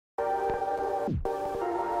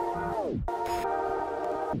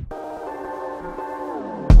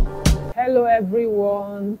Hello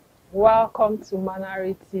everyone, welcome to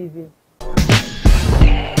Manari TV.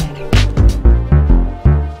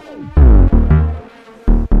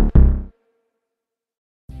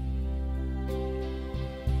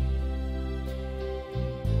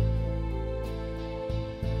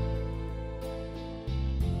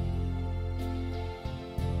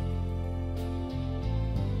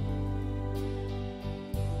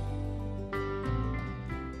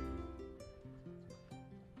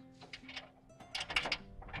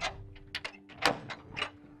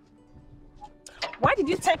 Why did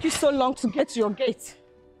it take you so long to get to your gate?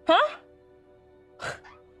 Huh?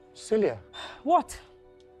 Celia. What?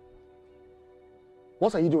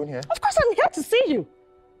 What are you doing here? Of course I'm here to see you.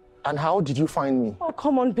 And how did you find me? Oh,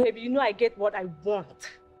 come on, baby. You know I get what I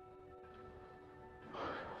want.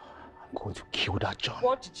 I'm going to kill that John.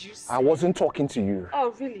 What did you say? I wasn't talking to you.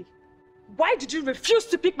 Oh, really? Why did you refuse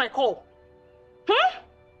to pick my call? Huh?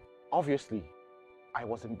 Obviously, I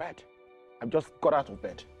was in bed. I just got out of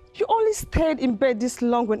bed. You only stayed in bed this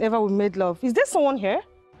long whenever we made love. Is there someone here?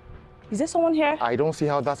 Is there someone here? I don't see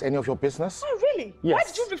how that's any of your business. Oh, really? Yes. Why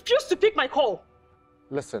did you refuse to pick my call?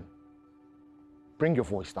 Listen, bring your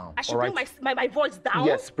voice down. I should bring my voice down?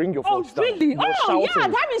 Yes, bring your voice down. Oh, really? Oh, yeah,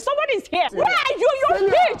 that means somebody's here. Celia. Where are you,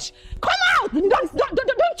 you bitch? Come out!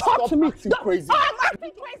 Don't talk to me. Acting crazy. Oh, I'm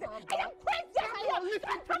acting crazy. I am crazy.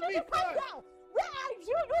 Tell me to calm down. Where are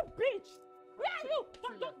you, you bitch? Where are you?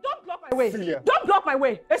 Don't block my way. Celia. Don't block my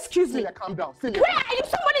way. Excuse me. Celia, calm down. Celia. Where are you?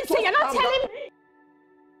 Somebody's here. You're not telling me.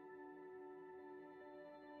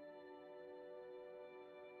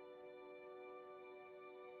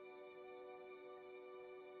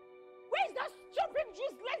 Where's that stupid,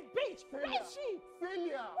 useless bitch? Where is she?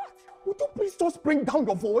 Celia. What? Would you please just bring down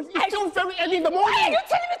your voice? It's still very early in the morning. Why are you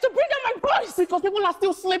telling me to bring down my voice? Because people are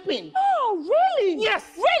still sleeping. Oh, really? Yes.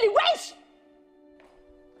 Really? Where is she?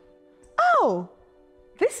 Oh,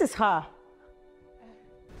 this is her.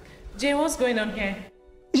 Jay, what's going on here?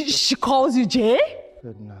 She calls you Jay?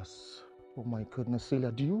 Goodness. Oh my goodness,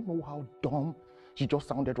 Celia, do you know how dumb she just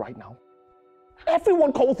sounded right now?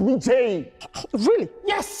 Everyone calls me Jay. Really?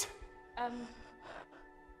 Yes.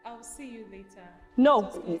 I'll see you later. No.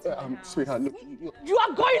 Sweetheart, look. You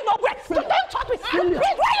are going nowhere. Don't talk to me. Celia. Where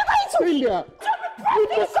are you going to? Celia. You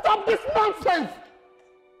just stop this nonsense.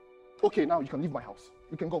 Okay, now you can leave my house.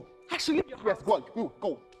 You can go. I should leave your house. Yes,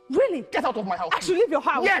 go. Really? Get out of my house. I should leave your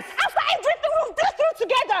house. Yes. After everything we've been through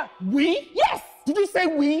together. We? Yes. Did you say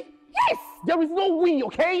we? Yes. There is no we,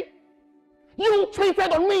 okay? You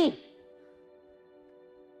cheated on me.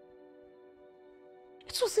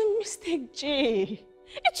 It was a mistake, Jay.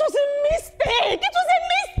 It was a mistake. It was a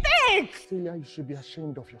mistake. Celia, you should be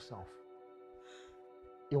ashamed of yourself.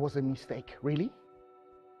 It was a mistake, really?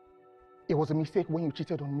 It was a mistake when you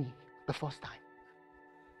cheated on me the first time.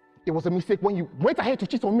 It was a mistake when you went ahead to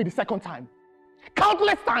cheat on me the second time.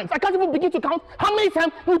 Countless times. I can't even begin to count how many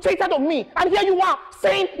times you cheated on me. And here you are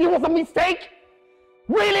saying it was a mistake?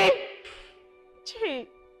 Really? Jay,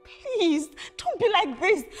 please, don't be like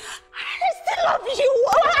this. I still love you.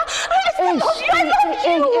 I still love you.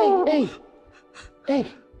 I love you. Hey.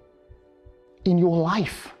 In your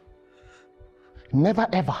life, never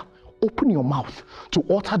ever open your mouth to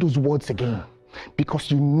utter those words again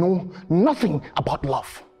because you know nothing about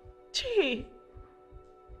love. Jay,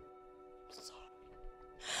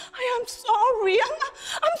 I'm sorry.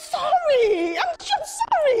 I'm sorry. I'm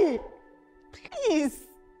sorry. Please.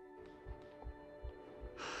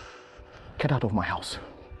 Get out of my house.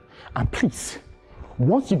 And please,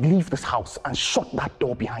 once you leave this house and shut that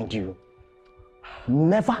door behind you,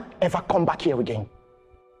 never ever come back here again.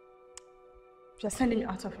 You're sending me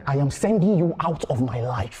out of here. I am sending you out of my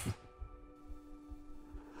life.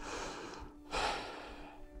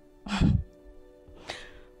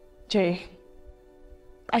 Jay,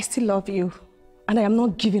 I still love you, and I am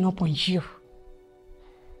not giving up on you.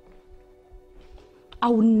 I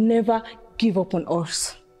will never give up on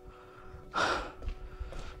us.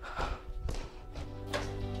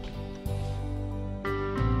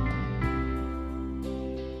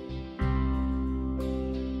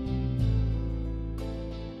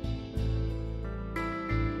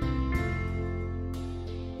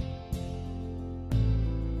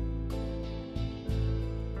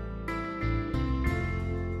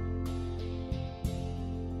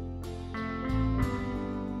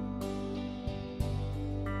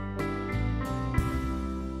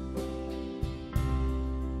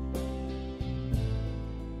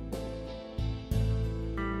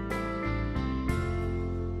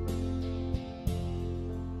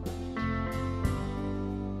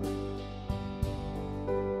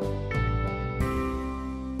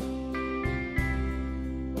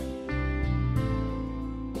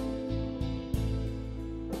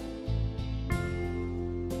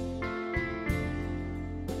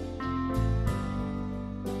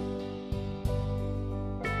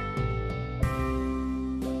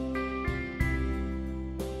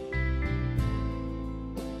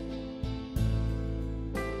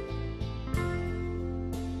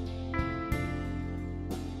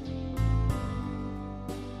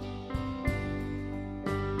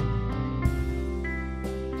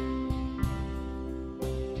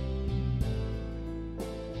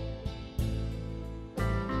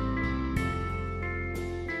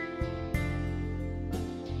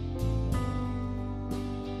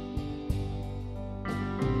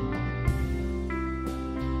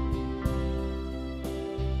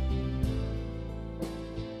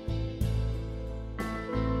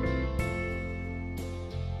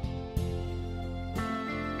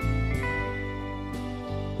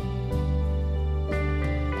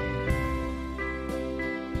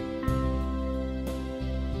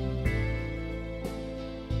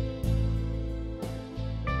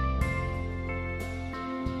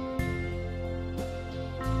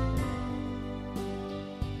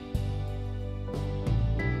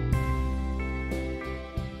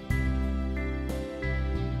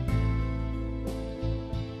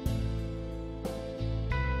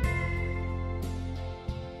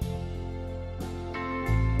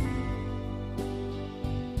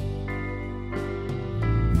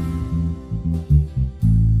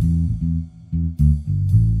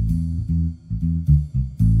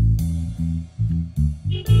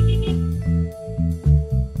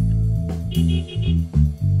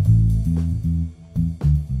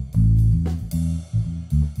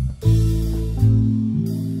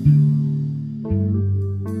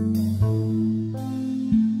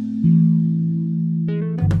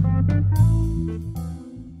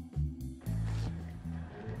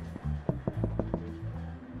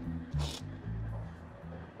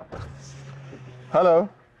 Hello.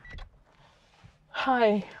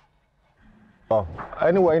 Hi. Oh,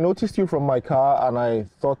 anyway, I noticed you from my car and I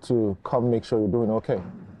thought to come make sure you're doing okay.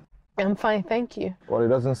 I'm fine, thank you. Well, it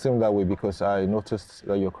doesn't seem that way because I noticed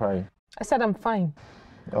that you're crying. I said I'm fine.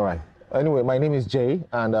 All right. Anyway, my name is Jay,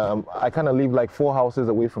 and I kind of live like 4 houses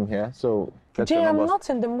away from here, so... Jay, I'm not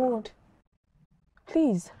in the mood.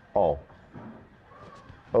 Please. Oh.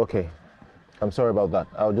 Okay. I'm sorry about that.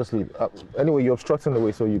 I'll just leave. Anyway, you're obstructing the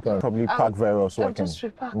way, so you can probably park very well so I can just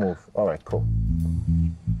repark. move. All right, cool.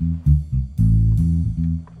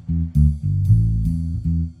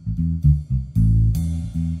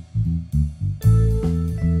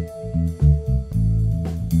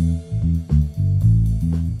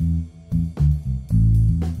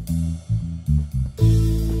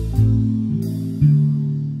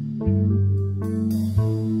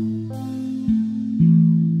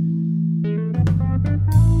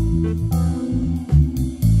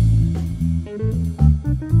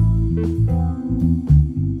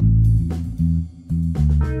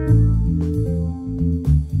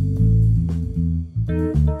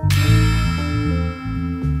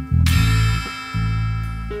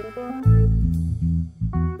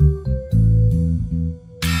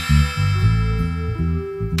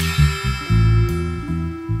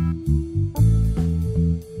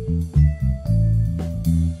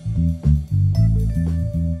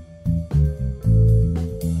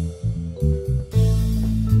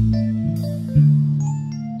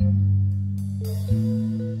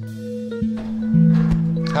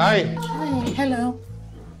 Hi. Hi, hello.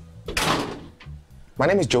 My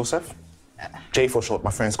name is Joseph. Jay for short. My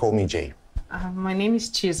friends call me Jay. My name is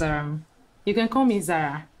Chizaram. You can call me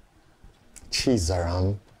Zara.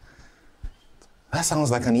 Chizaram. That sounds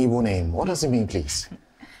like an Igbo name. What does it mean, please?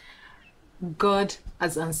 God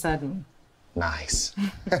has answered me. Nice.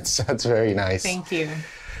 That's very nice. Thank you.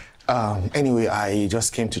 Anyway, I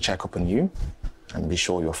just came to check up on you and be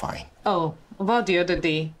sure you're fine. Oh, about the other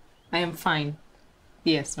day, I am fine.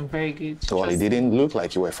 Yes, I'm very good. Well, it didn't look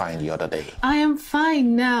like you were fine the other day. I am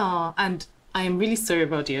fine now, and I am really sorry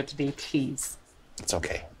about the other day, please. It's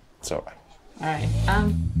okay. It's all right. All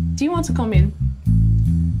right. Do you want to come in?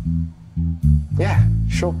 Yeah,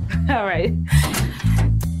 sure. All right.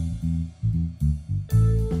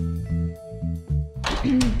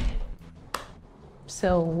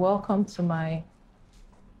 So, welcome to my...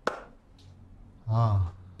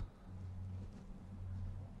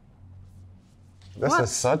 This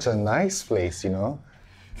is such a nice place, you know?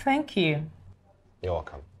 Thank you. You're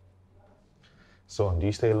welcome. So, do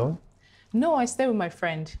you stay alone? No, I stay with my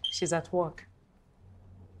friend. She's at work.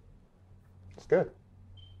 It's good.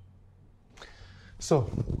 So,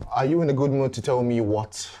 are you in a good mood to tell me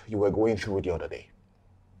what you were going through the other day?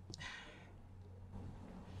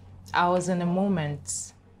 I was in a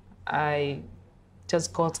moment. I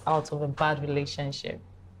just got out of a bad relationship.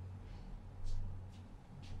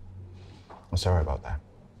 I'm sorry about that.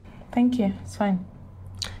 Thank you. It's fine.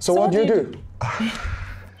 So what do you do?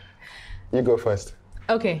 You go first.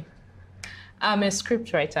 Okay. I'm a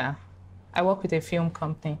scriptwriter. I work with a film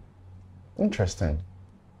company. Interesting.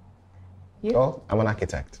 You? Oh, I'm an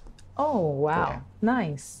architect. Oh, wow. Yeah.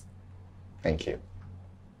 Nice. Thank you.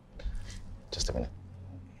 Just a minute.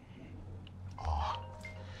 Oh.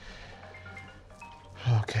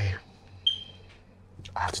 Okay.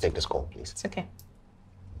 I have to take this call, please. It's okay.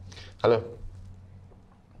 Hello.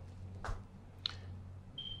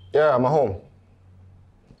 Yeah, I'm at home.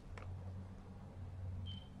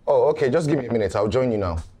 Oh, okay, just give me a minute. I'll join you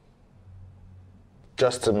now.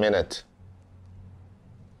 Just a minute.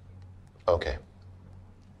 Okay.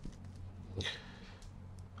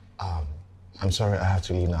 I'm sorry, I have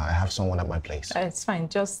to leave now. I have someone at my place. It's fine.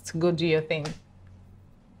 Just go do your thing.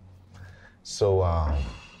 So, I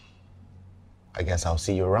guess I'll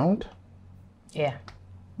see you around? Yeah.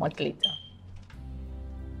 Much later.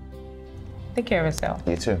 Take care of yourself.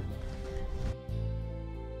 You too.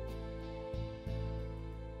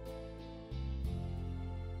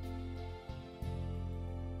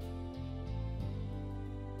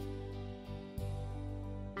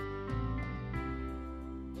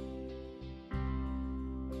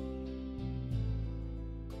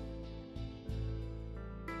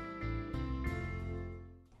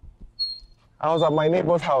 I was at my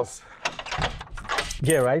neighbor's house.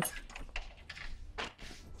 Yeah, right?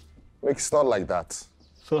 It's not like that.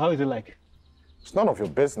 So how is it like? It's none of your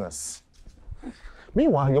business.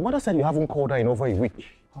 Meanwhile, your mother said you haven't called her in over a week.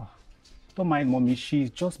 Oh, don't mind, Mommy. She's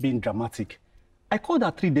just being dramatic. I called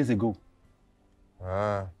her 3 days ago.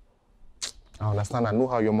 I understand. I know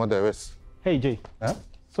how your mother is. Hey, Jay. Huh?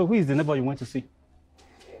 So who is the neighbor you went to see?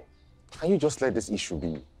 Can you just let this issue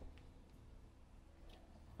be?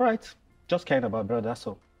 All right. Just caring about brother, that's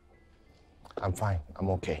all. I'm fine. I'm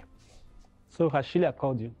okay. So has Sheila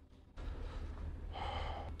called you?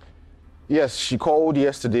 Yes, she called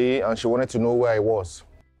yesterday and she wanted to know where I was.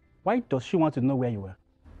 Why does she want to know where you were?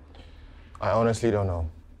 I honestly don't know.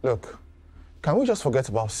 Look, can we just forget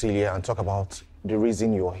about Celia and talk about the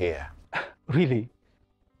reason you're here? Really?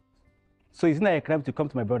 So isn't it a crime to come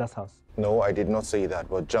to my brother's house? No, I did not say that.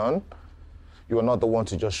 But John, you are not the one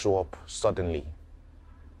to just show up suddenly.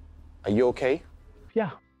 Are you okay? Yeah,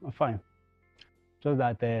 I'm fine. Just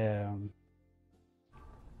that,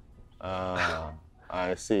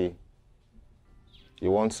 I see. You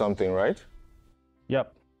want something, right?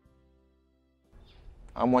 Yep,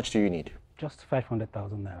 How much do you need? just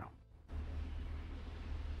 500,000 naira.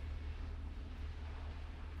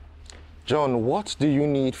 John, what do you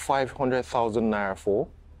need 500,000 naira for?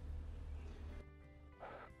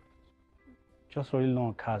 Just really low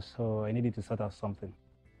on cash, so I needed to sort out something.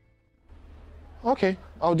 Okay,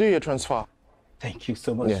 I'll do your transfer. Thank you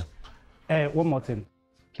so much. Yeah. One more thing.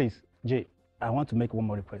 Please, Jay, I want to make one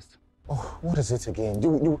more request. Oh, what is it again?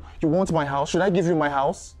 You want my house? Should I give you my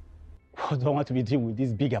house? I don't want to be dealing with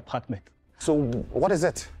this big apartment. So, what is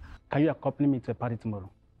it? Can you accompany me to a party tomorrow?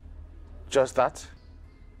 Just that?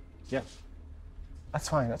 Yes. That's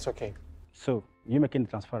fine, that's okay. So, you're making the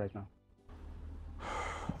transfer right now?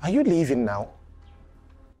 Are you leaving now?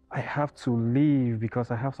 I have to leave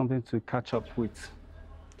because I have something to catch up with.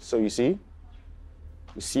 So you see?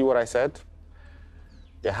 You see what I said?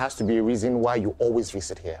 There has to be a reason why you always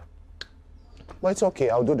visit here. But it's okay,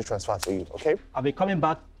 I'll do the transfer for you, okay? I'll be coming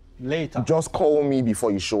back later. Just call me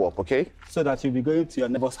before you show up, okay? So that you'll be going to your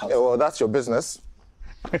neighbor's house. Yeah, well, that's your business.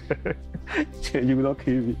 You will not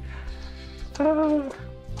kill me. Ah.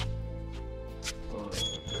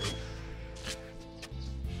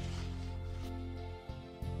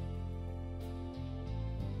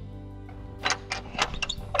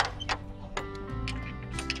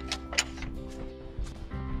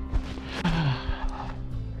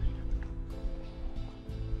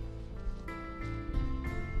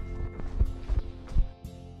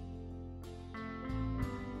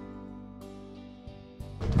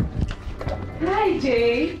 Hi,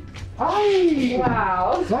 Jay. Hi!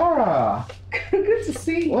 Wow. Zara! Good to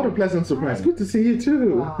see you. What a pleasant surprise. Good to see you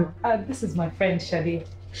too. Wow. This is my friend Shadi.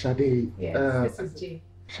 Shadi. Yes, this is Jay.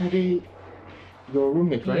 Shadi, your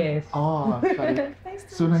roommate, right? Yes. Ah, Shadi.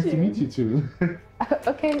 Nice Nice to meet you too.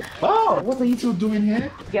 Okay. Oh, what are you two doing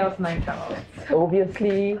here? Girls' night out.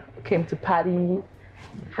 Obviously, came to party,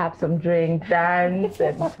 have some drink, dance,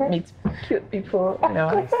 and meet cute people. You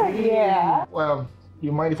know. Yeah. Well,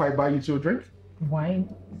 you mind if I buy you two a drink? Wine.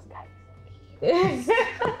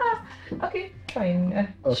 Okay, fine.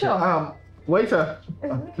 Okay. Sure. Waiter,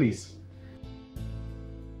 please.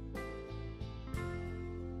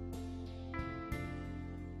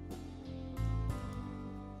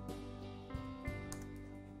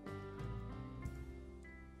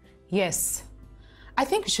 Yes. I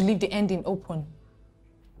think we should leave the ending open.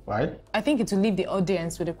 Right? I think it will leave the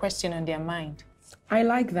audience with a question on their mind. I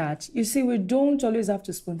like that. You see, we don't always have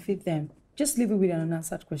to spoon feed them. Just leave it with an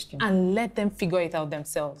unanswered question. And let them figure it out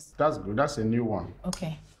themselves. That's good. That's a new one.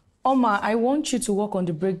 Okay. Oma, I want you to work on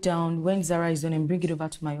the breakdown when Zara is done and bring it over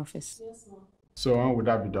to my office. Yes, ma'am. So when would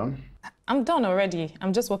that be done? I'm done already.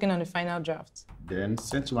 I'm just working on the final draft. Then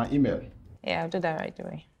send to my email. Yeah, I'll do that right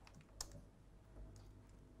away.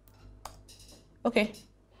 Okay.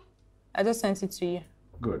 I just sent it to you.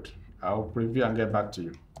 Good. I'll preview and get back to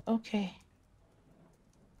you. Okay.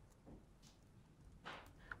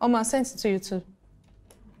 Oma, I sent it to you too.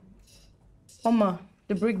 Oma,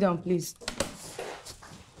 the breakdown, please.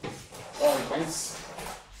 Oh, thanks.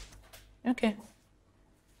 Okay.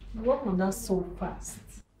 What on that so fast?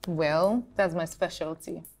 Well, that's my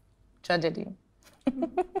specialty. Tragedy.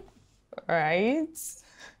 Right?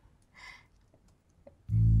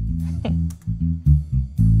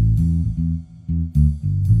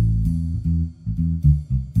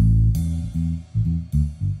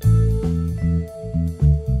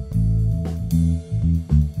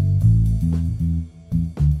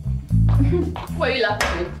 What are you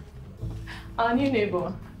laughing at? Our new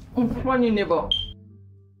neighbor. What new neighbor?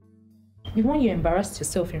 The one you embarrassed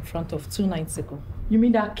yourself in front of 2 nights ago. You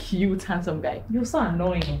mean that cute, handsome guy? You're so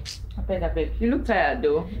annoying. I bet. You look tired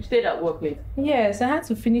though. You stayed at work late. Yes, I had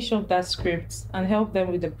to finish up that script and help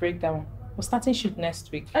them with the breakdown. We're starting shoot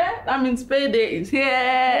next week. I mean, payday is here.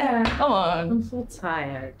 Yeah. Come on. I'm so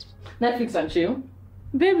tired. Netflix and chill.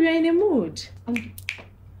 Babe, you're in a mood.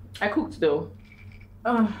 I cooked though.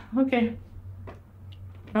 Okay.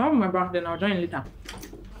 I'll have my bra, then I'll join later.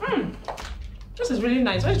 This is really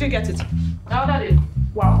nice. Where did you get it? I ordered it.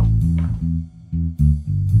 Wow.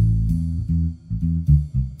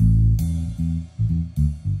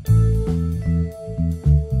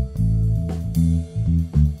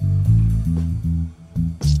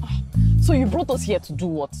 So you brought us here to do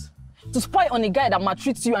what? To spy on a guy that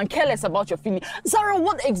maltreats you and care less about your feelings. Zara,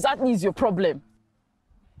 what exactly is your problem?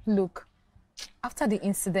 Look, after the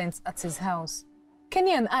incident at his house,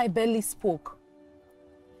 Kenny and I barely spoke.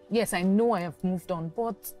 Yes, I know I have moved on,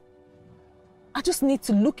 but I just need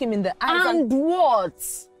to look him in the eyes And what?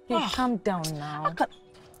 Hey, calm down now.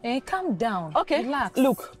 Hey, calm down. Okay, relax.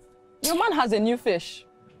 Look, your man has a new fish.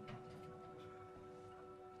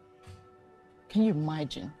 Can you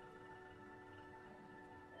imagine?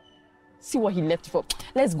 See what he left for.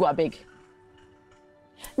 Let's go, abeg.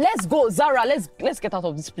 Let's go, Zara. Let's get out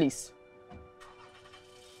of this place.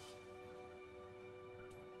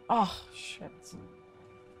 Oh, shit.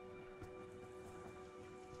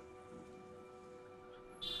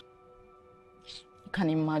 You can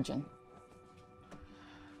imagine.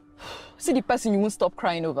 See the person you won't stop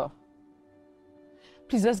crying over.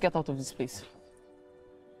 Please, let's get out of this place.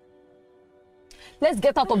 Let's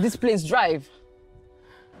get out of this place. Drive.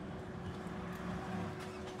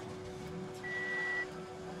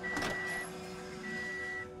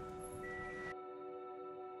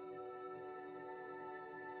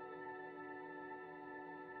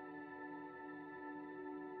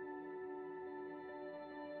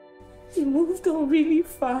 He moved on really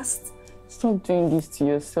fast. Stop doing this to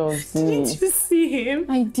yourself, Z. Didn't you see him?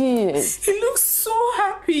 I did. He looks so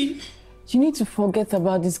happy. You need to forget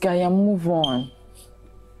about this guy and move on.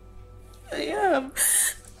 I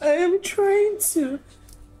am trying to.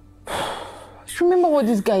 Remember what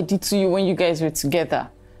this guy did to you when you guys were together?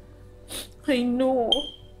 I know.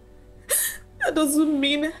 That doesn't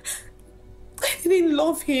mean I didn't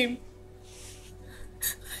love him.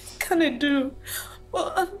 What can I do?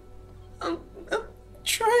 Well, I'm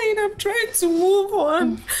trying. I'm trying to move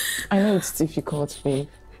on. I know it's difficult, babe.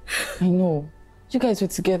 I know. You guys were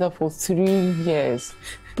together for 3 years.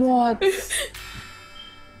 But...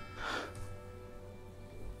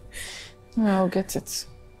 I'll get it.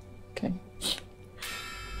 Okay.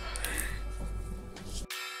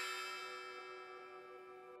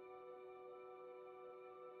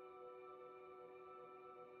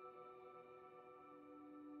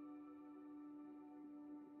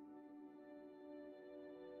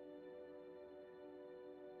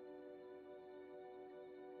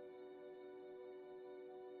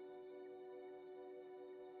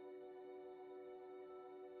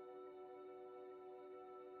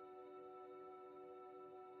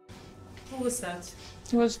 Who was that?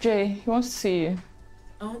 It was Jay. He wants to see you.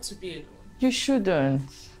 I want to be alone. You shouldn't.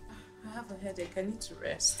 I have a headache. I need to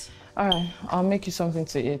rest. Alright, I'll make you something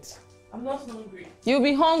to eat. I'm not hungry. You'll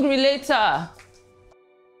be hungry later.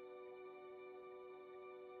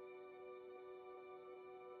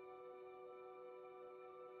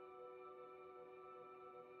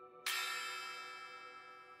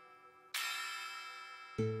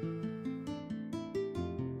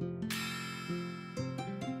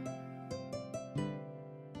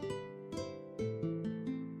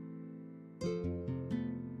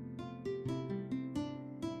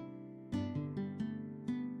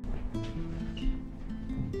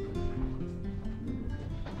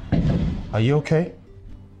 Are you okay?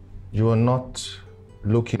 You are not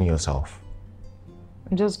looking yourself.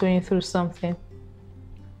 I'm just going through something.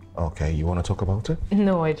 Okay, you want to talk about it?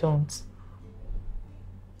 No, I don't.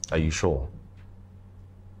 Are you sure?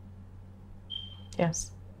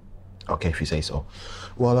 Yes. Okay, if you say so.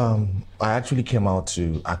 Well, I actually came out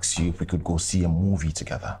to ask you if we could go see a movie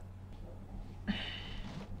together.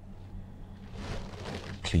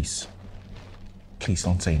 Please. Please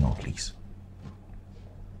don't say no, please.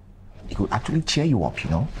 It could actually cheer you up, you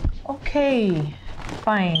know? Okay,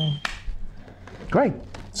 fine. Great.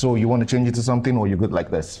 So you want to change it to something, or you're good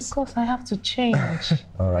like this? Of course, I have to change.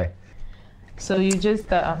 All right. So you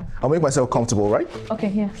just... I'll make myself comfortable, right? Okay,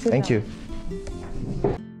 here. Thank you.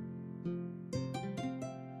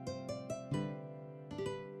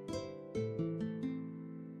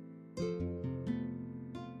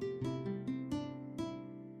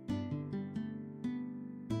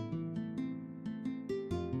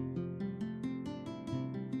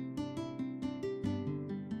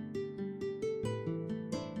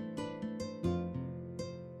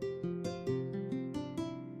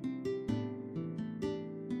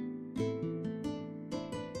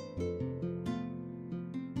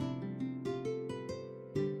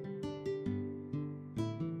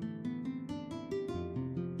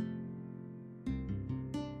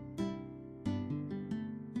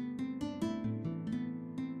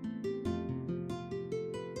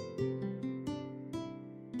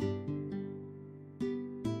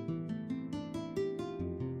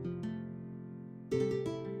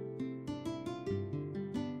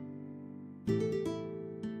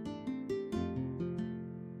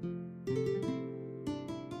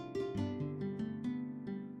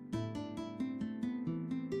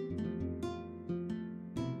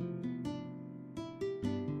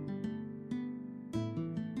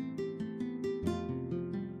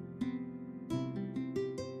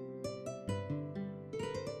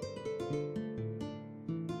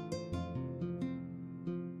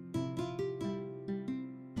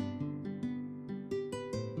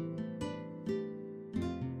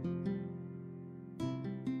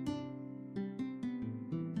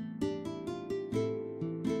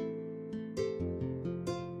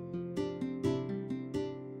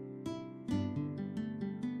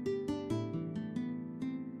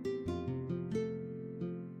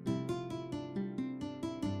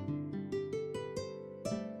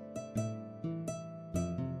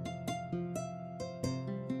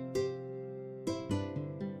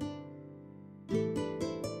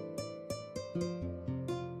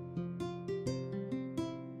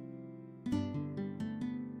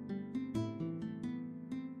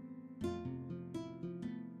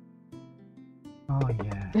 Oh,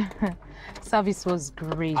 yeah. Service was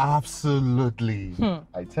great. Absolutely.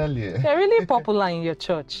 I tell you. You're really popular in your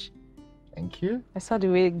church. Thank you. I saw the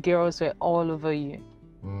way girls were all over you.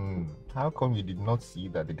 How come you did not see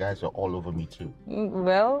that the guys were all over me too?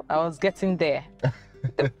 Well, I was getting there.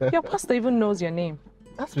 Your pastor even knows your name.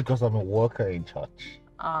 That's because I'm a worker in church.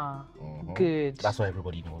 Ah, good. That's why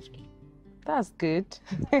everybody knows me. That's good.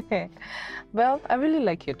 Well, I really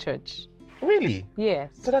like your church. Really? Yes.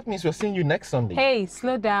 So that means we're seeing you next Sunday. Hey,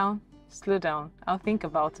 slow down. Slow down. I'll think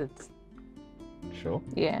about it. Sure?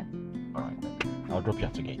 Yeah. All right, then. I'll drop you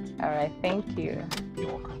at the gate. All right, thank you. You're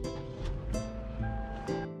welcome.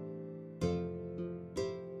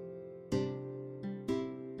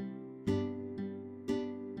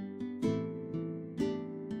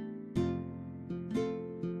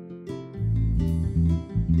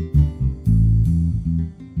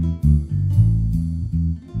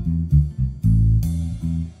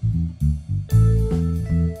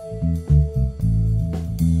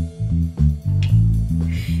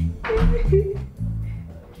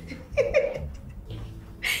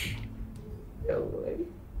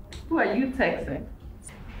 Who are you texting?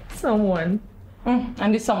 Someone.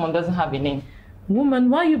 And this someone doesn't have a name. Woman,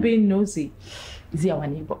 why are you being nosy? Is he our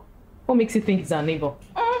neighbor? What makes you think he's our neighbor?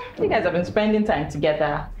 You guys have been spending time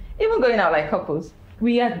together, even going out like couples.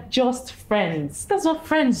 We are just friends. That's what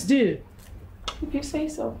friends do. If you say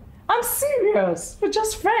so. I'm serious. We're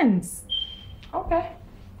just friends. Okay.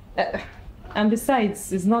 And besides,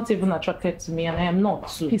 he's not even attracted to me, and I am not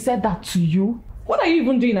too. He said that to you? What are you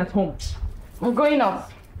even doing at home? We're going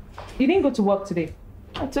off. You didn't go to work today.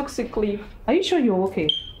 I took sick leave. Are you sure you're okay?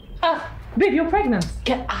 Babe, you're pregnant.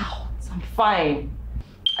 Get out. I'm fine.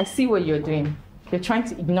 I see what you're doing. You're trying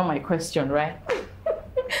to ignore my question, right?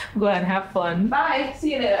 Go and have fun. Bye.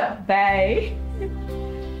 See you later. Bye.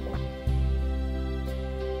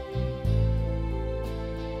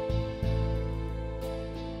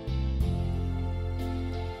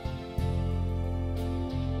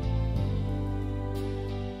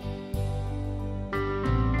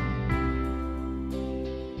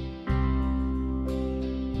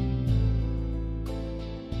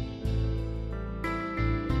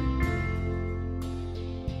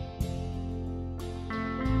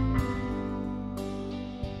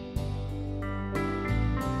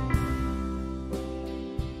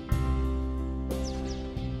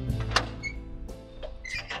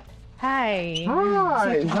 Hi.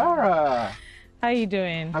 Hi, Zara. How you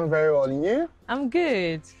doing? I'm very well, and you? I'm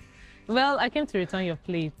good. Well, I came to return your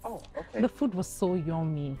plate. Oh, okay. The food was so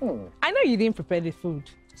yummy. I know you didn't prepare the food.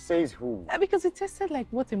 Says who? Because it tasted like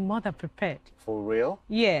what a mother prepared. For real?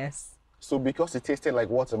 Yes. So because it tasted like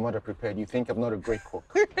what a mother prepared, you think I'm not a great cook?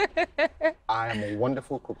 I am a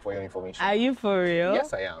wonderful cook, for your information. Are you for real?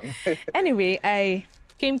 Yes, I am. Anyway, I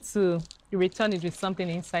came to return it with something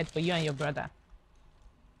inside for you and your brother.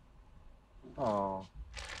 Oh,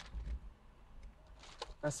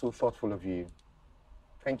 that's so thoughtful of you.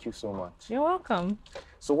 Thank you so much. You're welcome.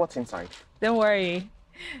 So what's inside? Don't worry.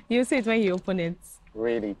 You'll see it when you open it.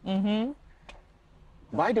 Really?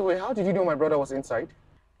 By the way, how did you know my brother was inside?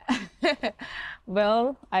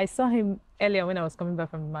 Well, I saw him earlier when I was coming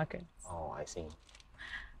back from the market. Oh, I see.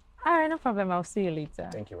 All right, no problem. I'll see you later.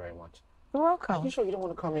 Thank you very much. You're welcome. Are you sure you don't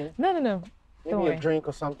want to come in? No. Maybe a drink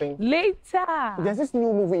or something? Later. There's this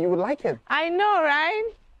new movie, you would like it. I know,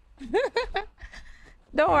 right?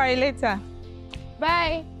 Don't worry, later.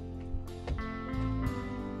 Bye.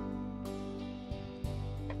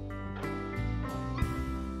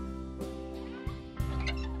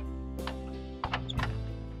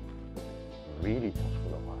 Really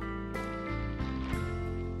thoughtful of her.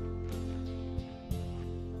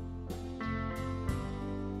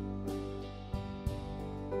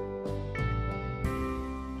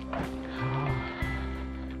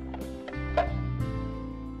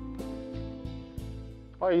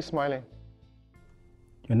 Why are you smiling?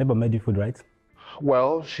 Your neighbor made you food, right?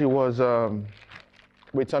 Well, she was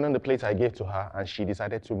returning the plate I gave to her, and she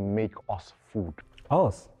decided to make us food.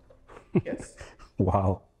 Us? Yes.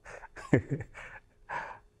 Wow.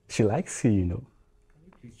 She likes you, you know.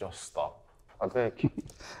 Please just stop. I beg.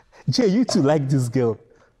 Jay, you too like this girl.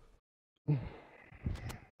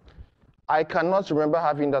 I cannot remember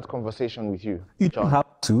having that conversation with you. You don't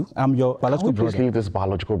have to. I'm your biological Please brother. leave this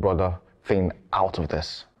biological brother thing out of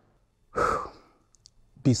this.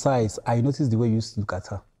 Besides, I noticed the way you used to look at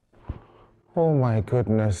her. Oh my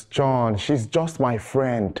goodness, John, she's just my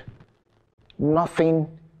friend. Nothing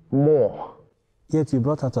more. Yet you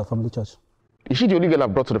brought her to a family church. Is she the only girl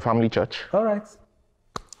I've brought to the family church? All right.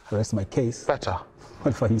 Rest my case. Better.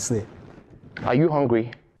 Whatever you say. Are you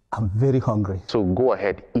hungry? I'm very hungry. So go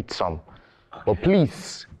ahead, eat some. But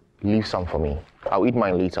please, leave some for me. I'll eat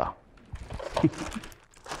mine later.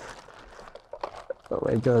 Oh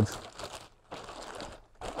my God.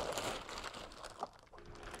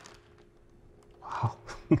 Wow.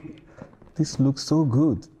 This looks so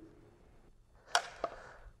good.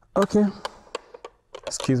 Okay.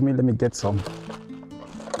 Excuse me, let me get some.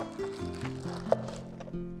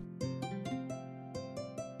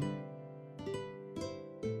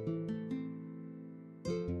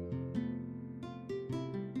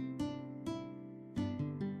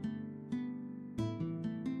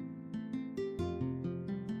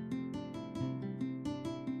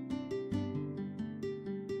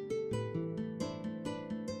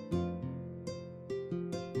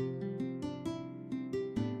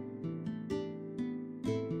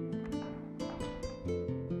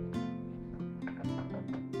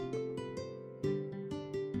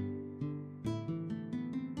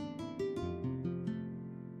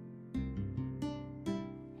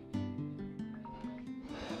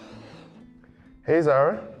 Hey,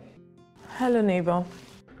 Zara. Hello, neighbor.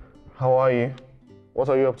 How are you? What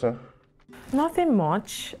are you up to? Nothing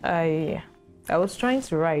much. I was trying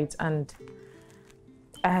to write and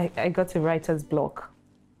I got a writer's block.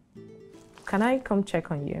 Can I come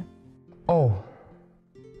check on you? Oh.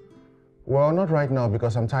 Well, not right now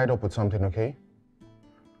because I'm tied up with something, okay?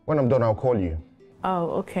 When I'm done, I'll call you. Oh,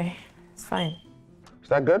 okay. It's fine. Is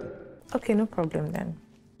that good? Okay, no problem then.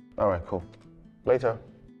 All right, cool. Later.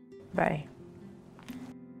 Bye.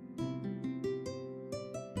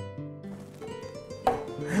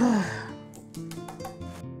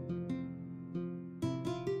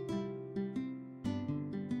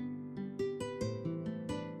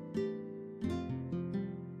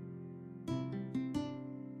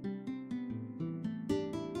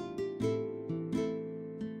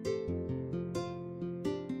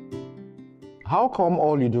 How come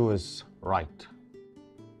all you do is write?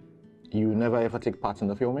 You never ever take part in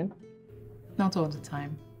the filming? Not all the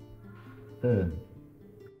time.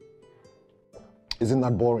 Isn't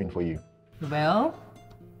that boring for you? Well,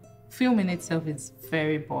 filming itself is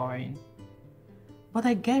very boring. But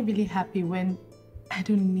I get really happy when I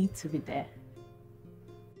don't need to be there.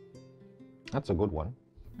 That's a good one.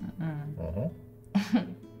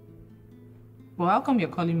 Well, how come you're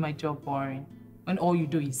calling my job boring when all you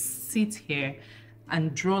do is sit here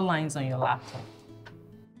and draw lines on your laptop?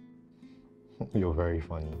 You're very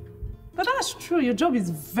funny. But that's true, your job is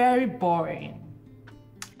very boring.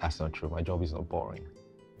 That's not true. My job is not boring.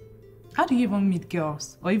 How do you even meet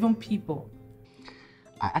girls or even people?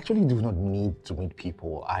 I actually do not need to meet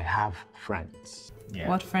people. I have friends. Yeah.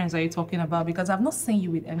 What friends are you talking about? Because I've not seen you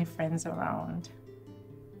with any friends around.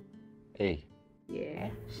 Hey. Yeah.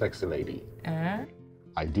 Sexy lady.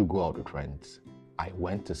 I do go out with friends. I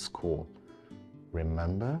went to school.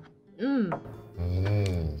 Remember?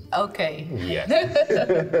 Okay. Yes.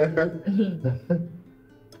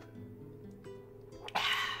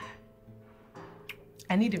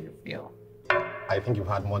 I need a refill. I think you've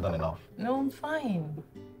had more than enough. No, I'm fine.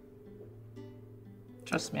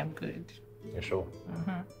 Trust me, I'm good. You sure?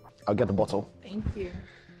 I'll get the bottle. Thank you.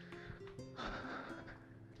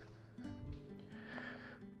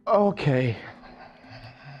 Okay.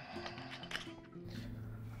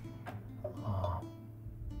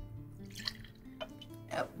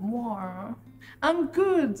 More. I'm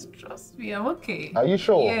good. Trust me, I'm okay. Are you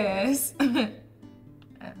sure? Yes.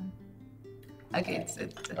 Okay, it's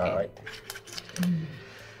okay. All right.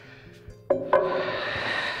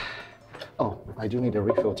 Oh, I do need a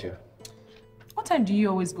refill too. What time do you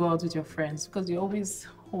always go out with your friends? Because you always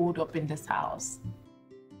hold up in this house.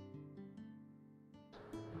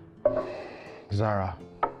 Zara,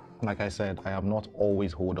 like I said, I am not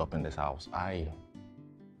always holed up in this house. I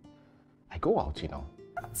go out, you know.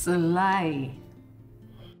 It's a lie.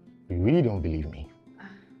 You really don't believe me?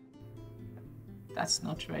 That's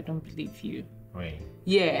not true. I don't believe you. Really?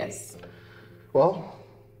 Yes. Well,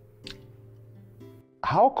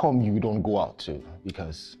 how come you don't go out too?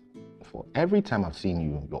 Because for every time I've seen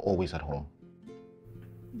you, you're always at home.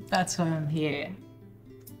 That's why I'm here.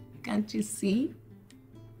 Can't you see?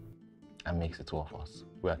 That makes the two of us.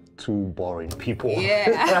 We're two boring people. Yeah.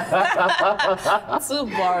 Two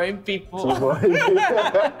boring people. Two boring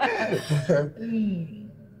people.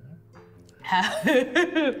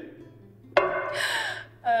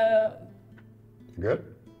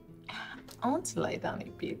 Good? I want to lie down a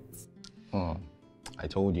bit. I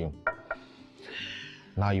told you.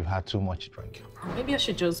 Now you've had too much drink. Maybe I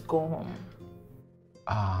should just go home.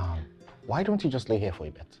 Why don't you just lay here for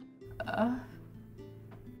a bit?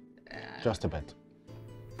 Just a bit.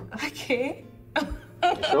 Okay.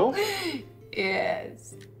 You sure?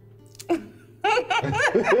 Yes.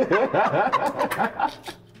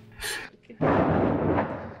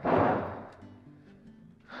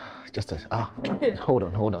 Just hold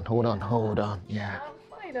on. Yeah.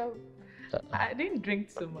 I didn't drink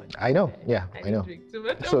so much. I know. Yeah, I know. Drink too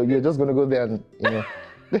much. So you're just gonna go there and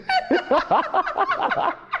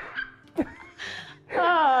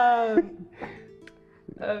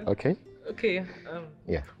Okay. Okay.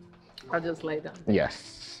 Yeah. I'll just lie down.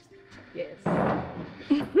 Yes. Yes.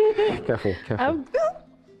 Careful. I'm good.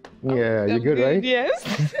 Yeah, you're good, right?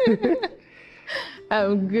 Yes.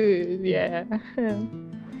 I'm good. Yeah.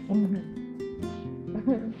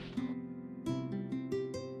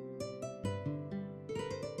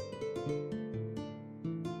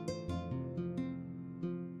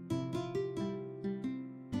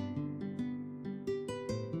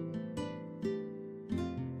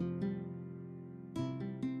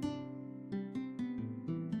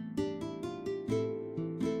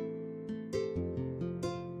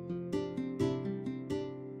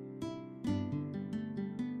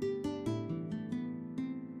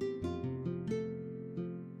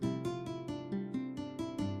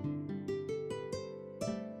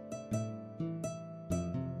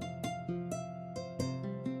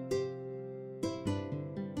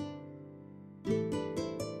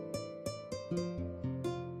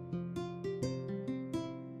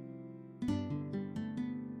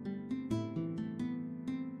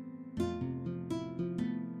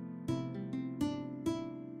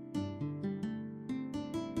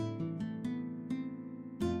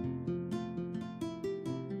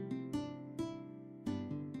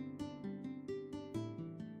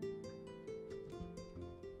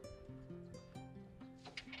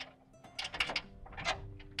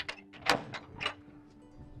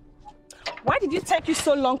 Why did it take you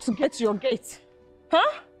so long to get to your gate?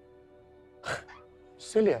 Huh?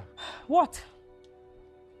 Celia. What?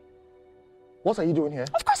 What are you doing here?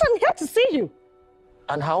 Of course I'm here to see you.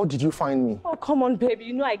 And how did you find me? Oh, come on, baby.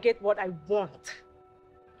 You know I get what I want.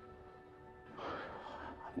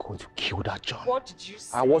 I'm going to kill that John. What did you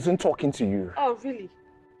say? I wasn't talking to you. Oh, really?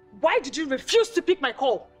 Why did you refuse to pick my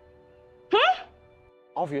call? Huh?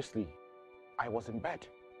 Obviously, I was in bed.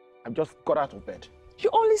 I just got out of bed. You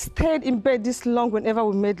only stayed in bed this long whenever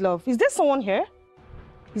we made love. Is there someone here?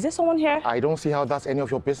 Is there someone here? I don't see how that's any of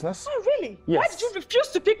your business. Oh, really? Yes. Why did you refuse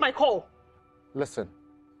to pick my call? Listen,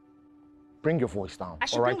 bring your voice down. I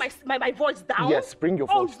should bring my voice down? Yes, bring your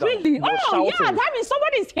voice down. Oh, really? You're Oh, shouting. yeah, that means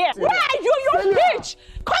somebody's here. Celia. Where are you, you Celia. bitch?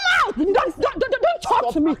 Come out! Don't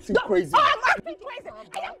talk to me. Acting crazy. Oh, I'm acting crazy.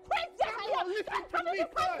 I am crazy. Tell me to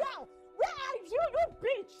calm down. Where are you, you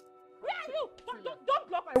bitch? Where are you? Don't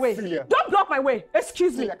block my way. Celia. Don't block my way.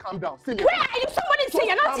 Excuse me. Celia, calm down. Celia. Where are you? Somebody's here.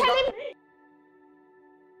 You're not calm down. telling me.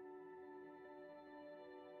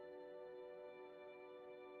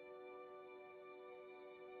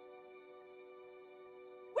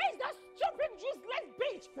 Where's that stupid useless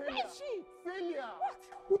bitch? Where is she? Celia. What?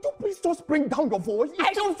 Would you please just bring down your voice?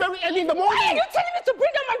 It's still very early in the Why morning. are you telling me to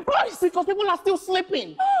bring down my voice? Because people are still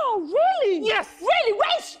sleeping. Oh, really? Yes. Really?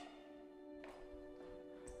 Where is she?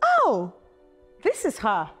 Oh, this is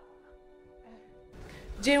her.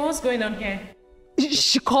 Jay, what's going on here?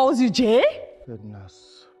 She calls you Jay?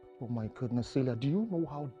 Goodness. Oh my goodness, Celia, do you know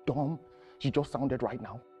how dumb you just sounded right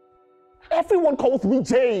now? Everyone calls me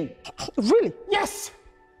Jay. Really? Yes.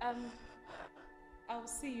 I'll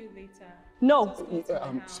see you later. No.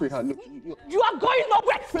 Sweetheart, look. You are going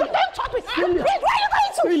nowhere. Don't talk to me. Celia. Where are you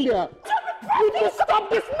going to? Celia, you need to stop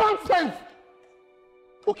this nonsense.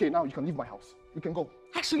 Okay, now you can leave my house. You can go.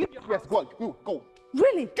 Actually, leave your house. Yes, go.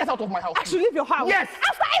 Really? Get out of my house. Actually, leave your house. Yes.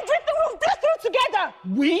 After everything we've been through together.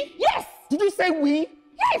 We? Yes. Did you say we?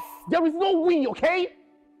 Yes. There is no we, okay?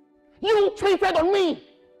 You cheated on me.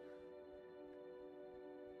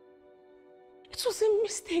 It was a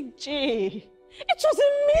mistake, Jay. It was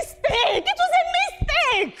a mistake. It was a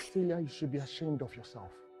mistake. Celia, you should be ashamed of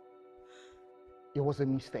yourself. It was a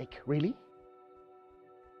mistake, really?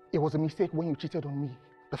 It was a mistake when you cheated on me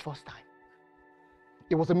the first time.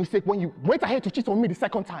 It was a mistake when you went ahead to cheat on me the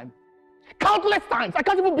second time. Countless times. I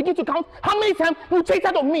can't even begin to count how many times you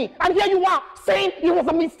cheated on me. And here you are saying it was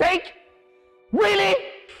a mistake? Really?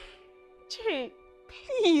 Jay,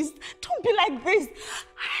 please, don't be like this.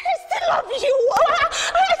 I still love you.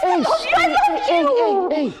 I still love you. I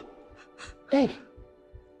love you. Hey.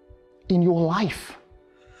 In your life,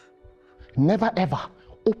 never ever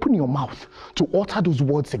open your mouth to utter those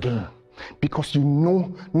words again because you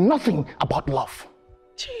know nothing about love.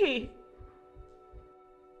 Jay,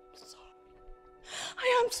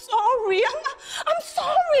 I am sorry. I'm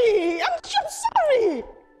sorry. I'm sorry.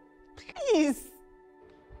 Please.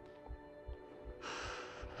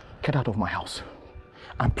 Get out of my house.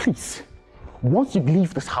 And please, once you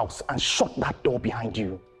leave this house and shut that door behind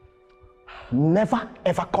you, never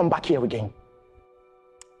ever come back here again.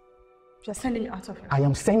 You're sending me out of here. I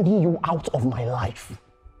am sending you out of my life.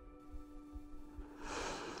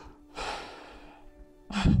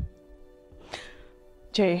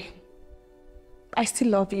 Jay, I still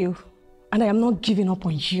love you, and I am not giving up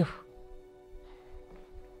on you.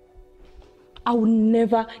 I will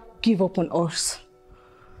never give up on us.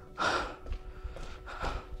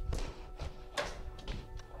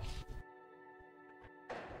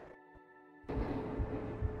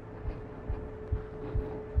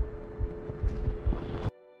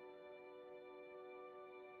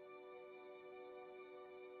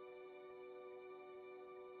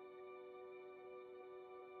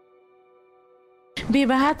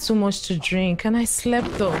 Babe, I had too much to drink and I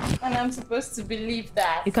slept off. And I'm supposed to believe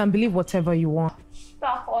that. You can believe whatever you want.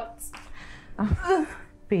 That hot.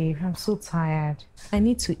 Babe, I'm so tired. I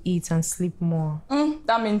need to eat and sleep more.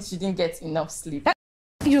 That means you didn't get enough sleep.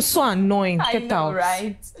 You're so annoying. I Get know, out.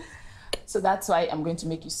 right? So that's why I'm going to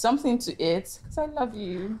make you something to eat, because I love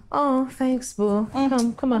you. Oh, thanks, boo.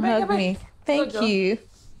 Come and hug me. Thank you.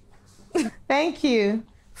 Thank you.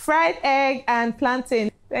 Fried egg and plantain.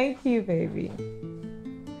 Thank you, baby.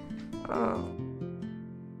 Oh.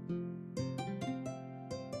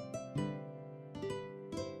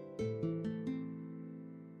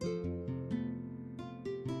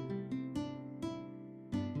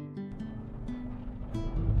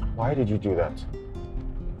 Why did you do that?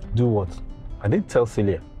 Do what? I didn't tell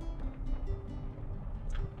Celia.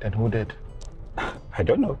 Then who did? I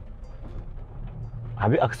don't know.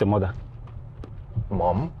 Have you asked your mother?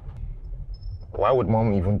 Mom? Why would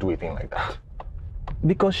Mom even do a thing like that?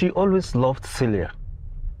 Because she always loved Celia.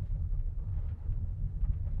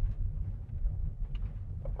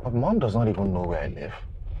 But Mom does not even know where I live.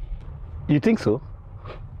 You think so?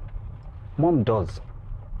 Mom does.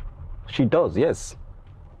 She does, yes.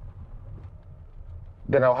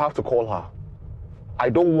 Then I'll have to call her. I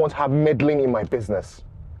don't want her meddling in my business.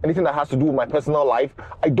 Anything that has to do with my personal life,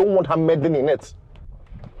 I don't want her meddling in it.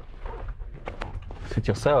 Sit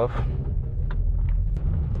yourself.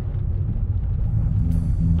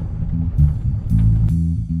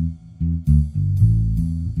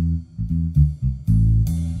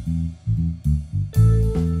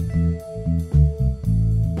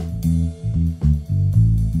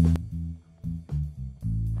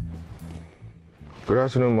 Good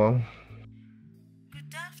afternoon, Mom.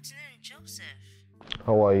 Good afternoon, Joseph.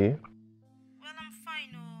 How are you? Well, I'm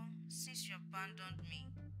fine, since you abandoned me.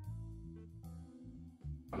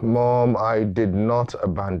 Mom, I did not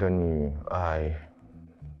abandon you.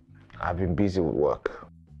 I've been busy with work.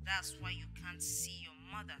 That's why you can't see your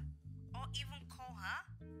mother or even call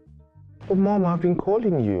her? But Mom, I've been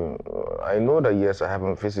calling you. I know that yes, I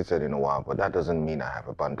haven't visited in a while, but that doesn't mean I have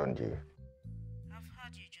abandoned you. I've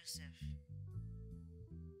heard you, Joseph.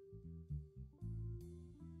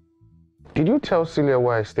 Did you tell Celia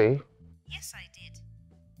where I stay? Yes, I did.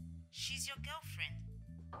 She's your girlfriend.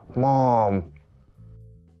 Mom.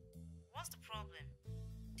 What's the problem?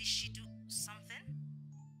 Did she do something?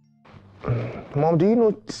 Mom, do you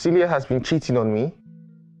know Celia has been cheating on me?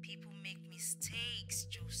 People make mistakes,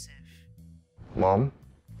 Joseph. Mom,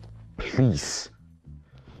 please.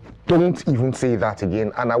 Don't even say that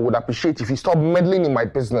again, and I would appreciate if you stop meddling in my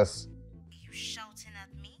business. Are you shouting at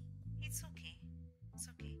me? It's okay. It's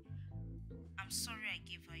okay. I'm sorry I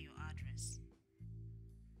gave her your address.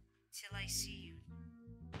 Till I see you.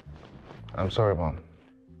 I'm sorry, Mom.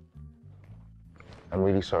 I'm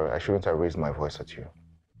really sorry. I shouldn't have raised my voice at you.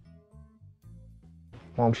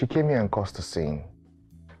 Mom, she came here and caused a scene.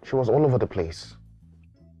 She was all over the place.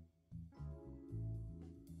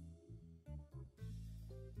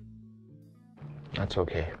 That's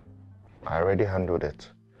okay. I already handled it.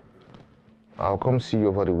 I'll come see you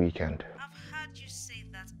over the weekend. I've heard you say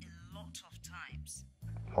that a lot of times.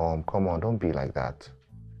 Mom, come on, don't be like that.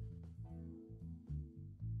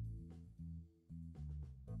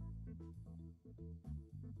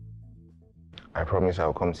 I promise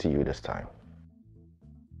I'll come see you this time.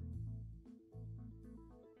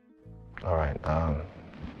 All right, I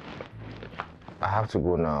have to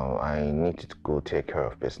go now. I need to go take care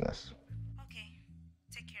of business. Okay,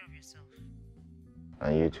 take care of yourself.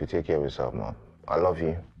 And you too, take care of yourself, Mom. I love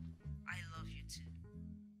you. I love you too.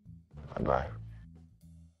 Bye-bye.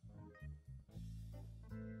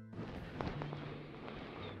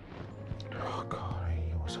 Oh, God,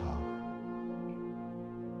 I was hard.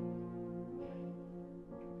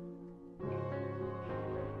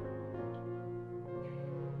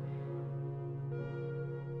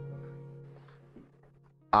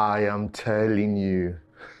 I am telling you.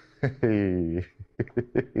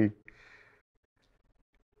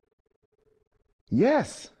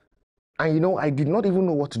 Yes. And you know, I did not even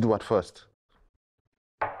know what to do at first.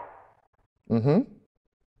 Mm-hmm.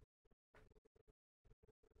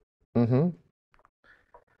 Mm-hmm.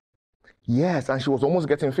 Yes, and she was almost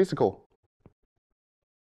getting physical.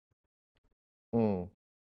 Mm.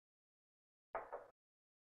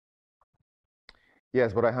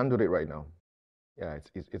 Yes, but I handled it right now. Yeah,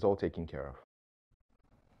 it's all taken care of.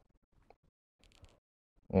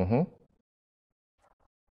 Mm-hmm.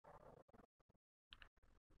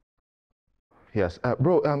 Yes.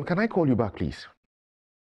 Bro, can I call you back, please?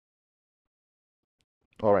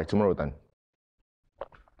 All right, tomorrow then.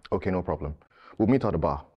 Okay, no problem. We'll meet at the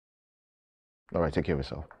bar. All right, take care of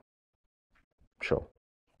yourself. Sure.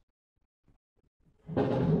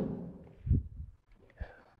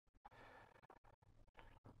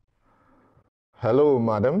 Hello,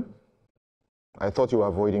 madam. I thought you were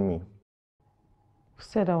avoiding me. Who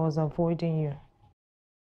said I was avoiding you?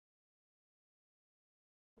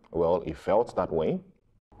 Well, it felt that way.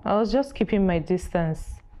 I was just keeping my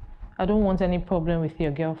distance. I don't want any problem with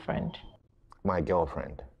your girlfriend. My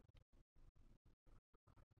girlfriend.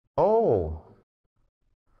 Oh,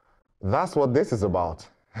 that's what this is about.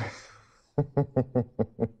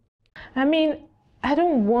 I mean, I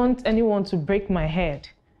don't want anyone to break my head.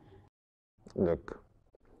 Look,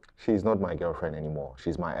 she's not my girlfriend anymore.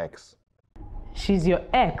 She's my ex. She's your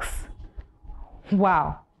ex?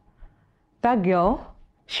 Wow. That girl,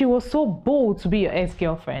 she was so bold to be your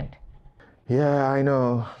ex-girlfriend. Yeah, I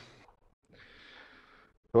know.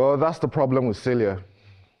 Well, that's the problem with Celia.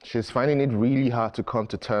 She's finding it really hard to come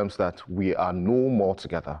to terms that we are no more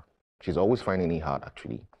together. She's always finding it hard,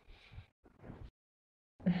 actually.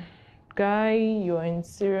 Guy, you're in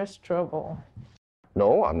serious trouble.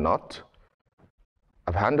 No, I'm not.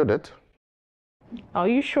 I've handled it. Are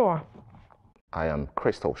you sure? I am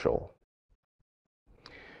crystal sure.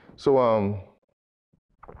 So, what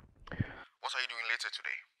are you doing later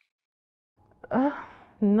today?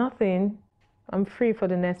 Nothing. I'm free for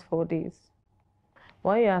the next 4 days.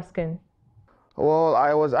 Why are you asking? Well,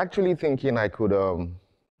 I was actually thinking I could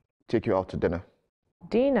take you out to dinner.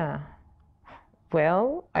 Dinner?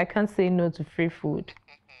 Well, I can't say no to free food.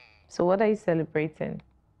 So what are you celebrating?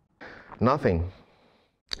 Nothing.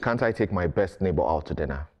 Can't I take my best neighbor out to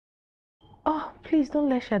dinner? Oh, please don't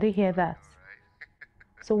let Shade hear that.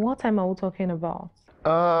 So what time are we talking about?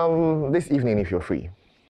 This evening if you're free.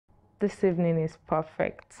 This evening is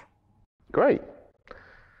perfect. Great.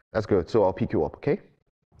 That's good. So I'll pick you up, okay?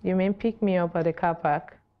 You mean pick me up at the car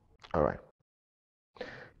park? All right.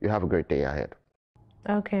 You have a great day ahead.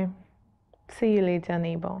 Okay. See you later,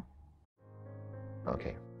 neighbor.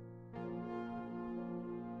 Okay.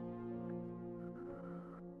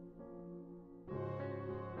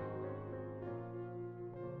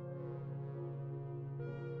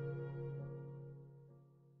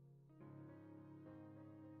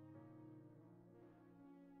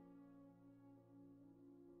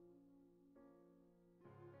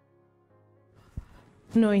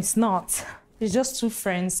 No, it's not. It's just two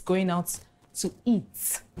friends going out to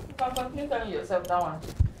eat. Papa, can you tell yourself that one?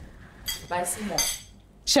 By Seymour.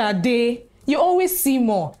 Shade, you always see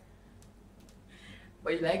more.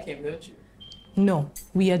 But you like him, don't you? No,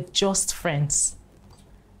 we are just friends.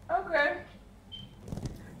 Okay.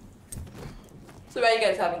 So where are you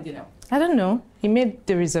guys having dinner? I don't know. He made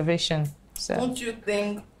the reservation. So. Don't you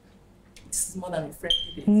think this is more than a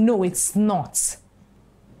friendly date? No, it's not.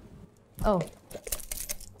 Oh,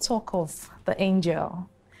 talk of the angel.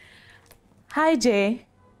 Hi, Jay.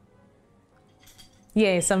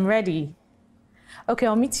 Yes, I'm ready. Okay,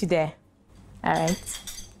 I'll meet you there. All right.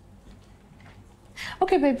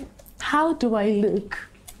 Okay, babe. How do I look?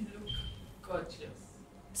 You look gorgeous.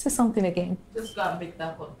 Say something again. Just go and make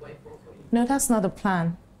that hot boy fall for you. No, that's not the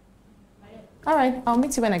plan. All right, I'll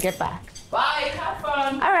meet you when I get back. Bye, have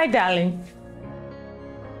fun. All right, darling.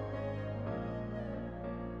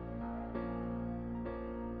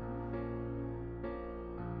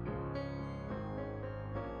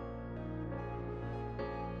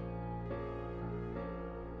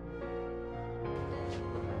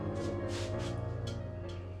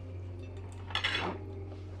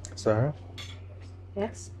 Sarah?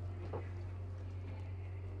 Yes?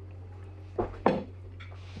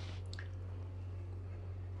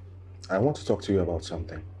 I want to talk to you about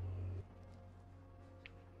something.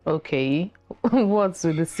 Okay. What's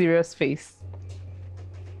with the serious face?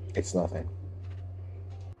 It's nothing.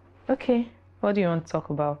 Okay. What do you want to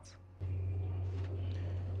talk about?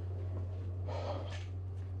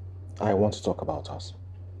 I want to talk about us.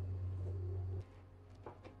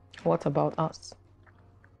 What about us?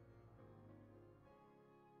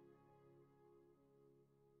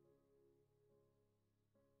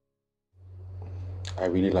 I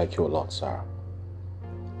really like you a lot, Sarah.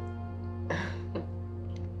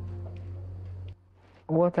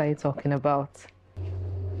 What are you talking about?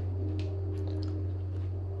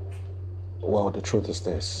 Well, the truth is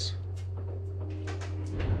this.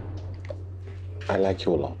 I like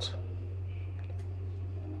you a lot.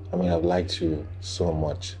 I mean, I've liked you so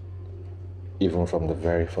much, even from the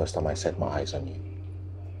very first time I set my eyes on you.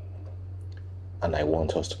 And I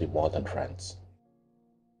want us to be more than friends.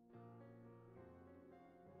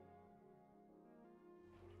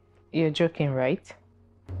 You're joking, right?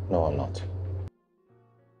 No, I'm not.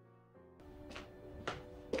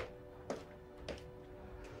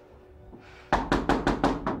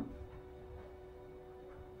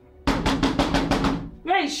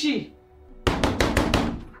 Where is she?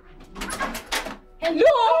 Hello?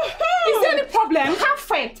 Is there any problem?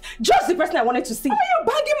 Perfect. Just the person I wanted to see. Why are you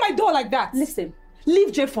banging my door like that? Listen,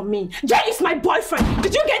 leave Jay for me. Jay is my boyfriend.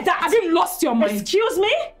 Did you get that? Have you lost your mind? Excuse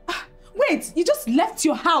me? Wait, you just left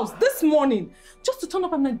your house this morning just to turn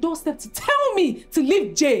up at my doorstep to tell me to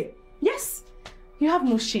leave Jay. Yes? You have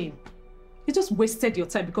no shame. You just wasted your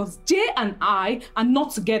time because Jay and I are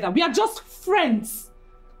not together. We are just friends.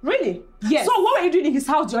 Really? Yes. So what were you doing in his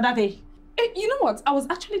house the other day? You know what? I was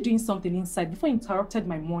actually doing something inside before you interrupted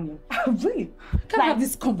my morning. Really? Can I have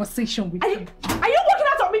this conversation with you? Are you walking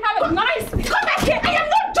out of me? Nice! Come back here! I am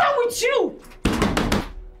not done with you!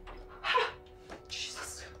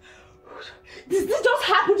 Jesus. Did this just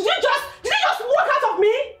happen? Did you just walk out of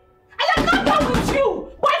me? I am not done with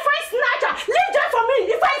you! Boyfriend snatcher! Leave Jay for me!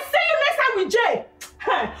 If I see you next time with Jay!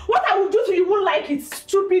 What I will do to you, you won't like it,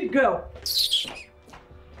 stupid girl.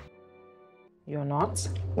 You're not?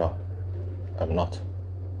 No, I'm not.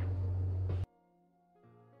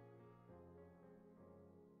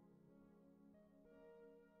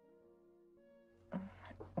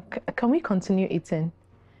 Can we continue eating?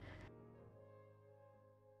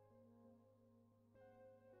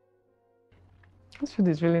 This food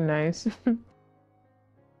is really nice.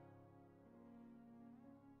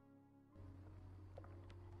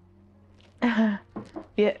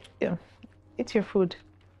 Yeah. Eat your food.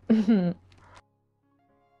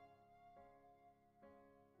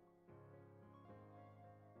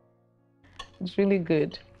 It's really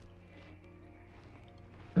good.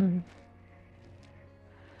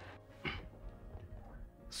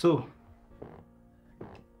 So,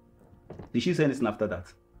 did she say anything after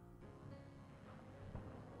that?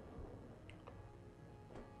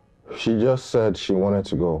 She just said she wanted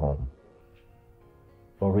to go home.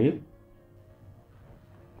 For real?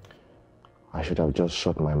 I should have just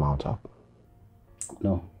shut my mouth up.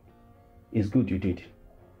 No. It's good you did.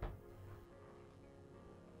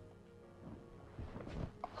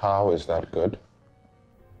 How is that good?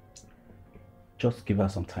 Just give her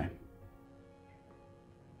some time.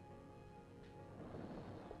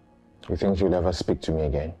 You think you'll ever speak to me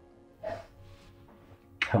again?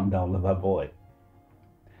 Calm down, lover boy.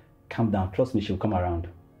 Calm down. Trust me, she'll come around.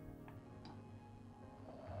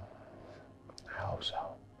 I hope so.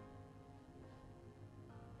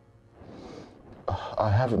 I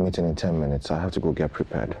have a meeting in 10 minutes. I have to go get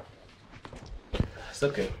prepared. It's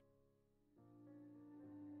okay.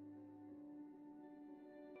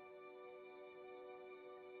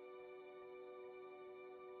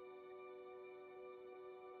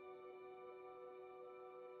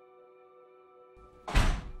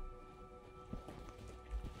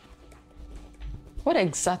 What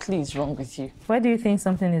exactly is wrong with you? Why do you think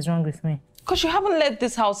something is wrong with me? Because you haven't left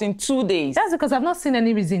this house in 2 days. That's because I've not seen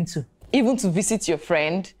any reason to. Even to visit your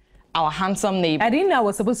friend, our handsome neighbor. I didn't know I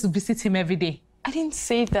was supposed to visit him every day. I didn't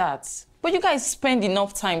say that. But you guys spend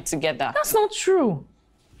enough time together. That's not true.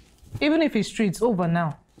 Even if it's true, it's over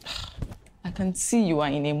now. I can see you are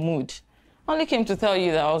in a mood. I only came to tell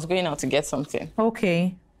you that I was going out to get something.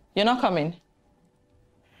 Okay. You're not coming?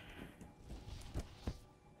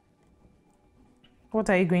 What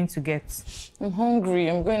are you going to get? I'm hungry.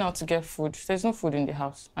 I'm going out to get food. There's no food in the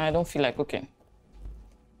house. And I don't feel like cooking.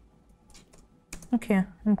 Okay,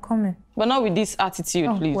 I'm coming. But not with this attitude,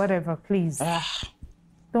 please. Whatever, please.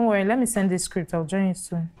 Don't worry, let me send this script. I'll join you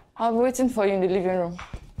soon. I'll be waiting for you in the living room.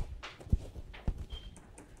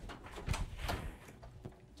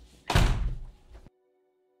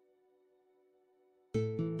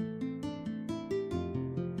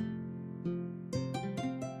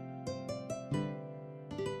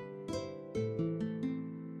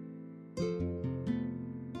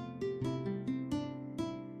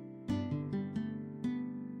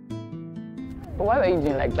 Why were you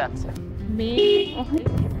doing like that, sir? Me?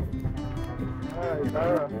 Hi,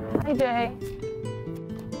 Zara. Hi, Jay.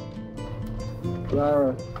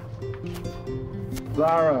 Zara.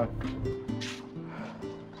 Zara.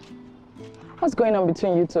 What's going on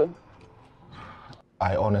between you two?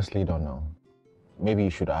 I honestly don't know. Maybe you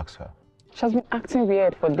should ask her. She has been acting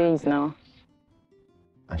weird for days now.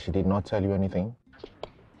 And she did not tell you anything?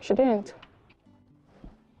 She didn't.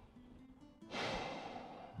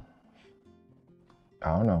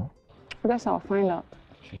 I don't know. I guess I'll find out.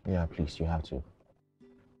 Yeah, please, you have to.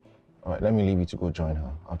 All right, let me leave you to go join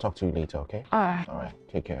her. I'll talk to you later, okay? All right. All right,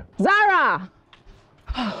 take care. Zara!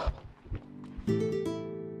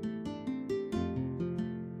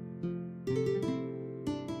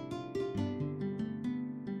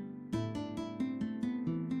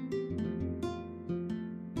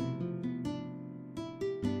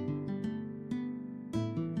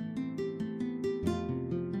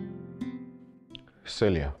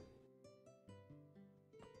 Celia,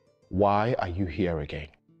 why are you here again?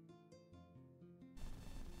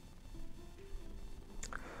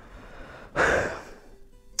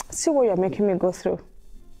 See what you're making me go through.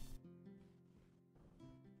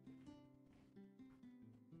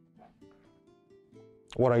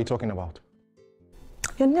 What are you talking about?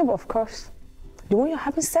 Your neighbor, of course. The one you're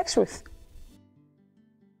having sex with.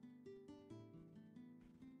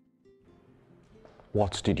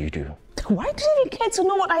 What did you do? Why did you care to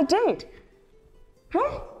know what I did?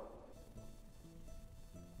 Huh?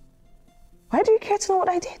 Why do you care to know what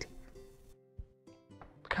I did?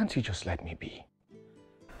 Can't you just let me be?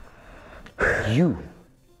 You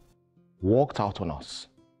walked out on us.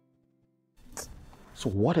 So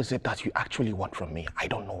what is it that you actually want from me? I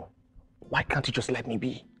don't know. Why can't you just let me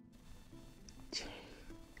be?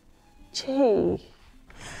 Jay,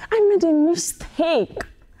 I made a mistake.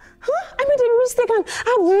 Huh? I made a mistake and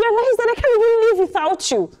I've realized that I can't even live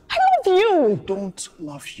without you. I love you. I don't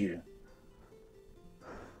love you.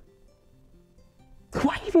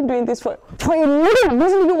 Why are you even doing this for a lady that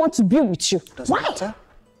doesn't even want to be with you? Does Why? it matter?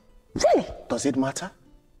 Really? Does it matter?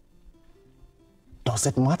 Does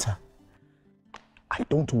it matter? I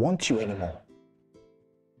don't want you anymore.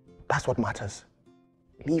 That's what matters.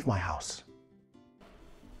 Leave my house.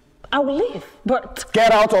 I will leave, but...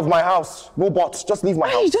 Get out of my house. No buts. Just leave my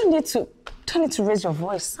house. You don't need to raise your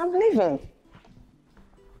voice. I'm leaving.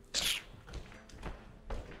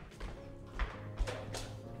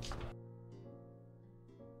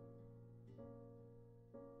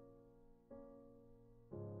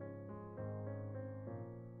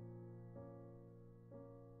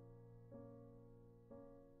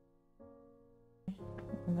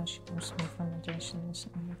 She wants me from attention and this.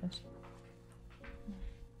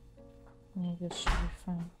 I guess she'll be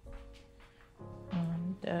fine.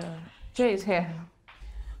 And Jay is here.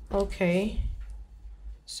 Okay.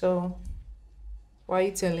 So, why are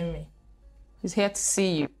you telling me? He's here to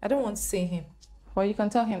see you. I don't want to see him. Well, you can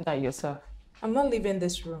tell him that yourself. I'm not leaving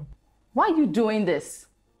this room. Why are you doing this?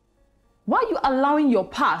 Why are you allowing your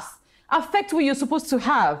past affect what you're supposed to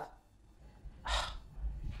have?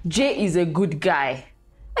 Jay is a good guy.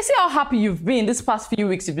 I see how happy you've been this past few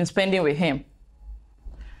weeks you've been spending with him.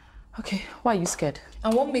 Okay, why are you scared?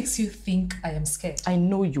 And what makes you think I am scared? I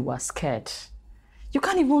know you are scared. You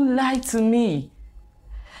can't even lie to me.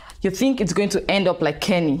 You think it's going to end up like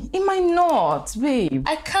Kenny. It might not, babe.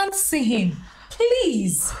 I can't see him.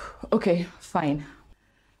 Please. Okay, fine.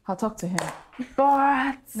 I'll talk to him.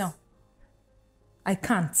 But... No. I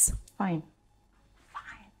can't. Fine.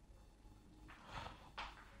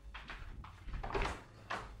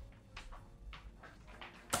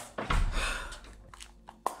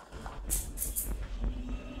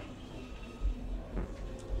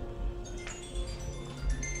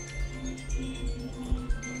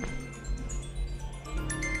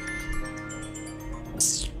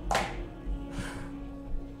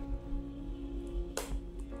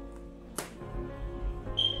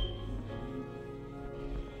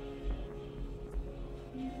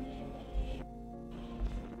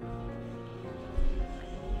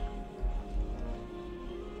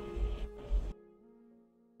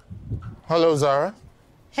 Hello, Zara.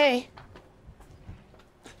 hey,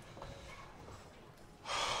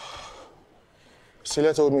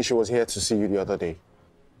 Celia told me she was here to see you the other day.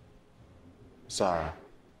 Zara,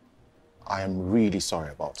 I am really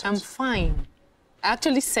sorry about it. I'm fine. I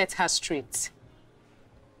actually set her straight.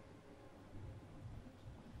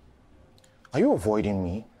 Are you avoiding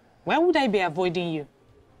me? Why would I be avoiding you?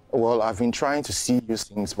 Well, I've been trying to see you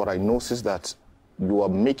since, but I noticed that you are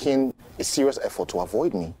making a serious effort to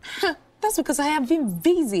avoid me. That's because I have been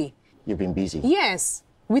busy. You've been busy? Yes,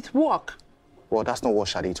 with work. Well, that's not what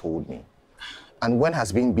Shade told me. And when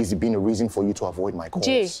has being busy been a reason for you to avoid my calls?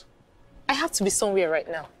 Jay, I have to be somewhere right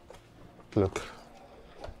now. Look.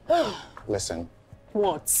 Listen.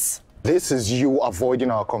 What? This is you avoiding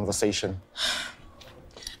our conversation.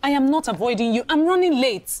 I am not avoiding you. I'm running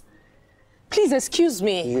late. Please excuse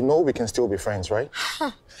me. You know we can still be friends, right?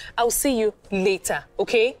 I'll see you later,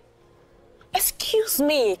 okay? Excuse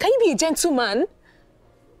me. Can you be a gentleman?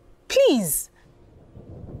 Please.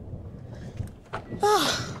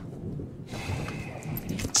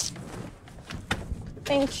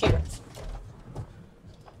 Thank you.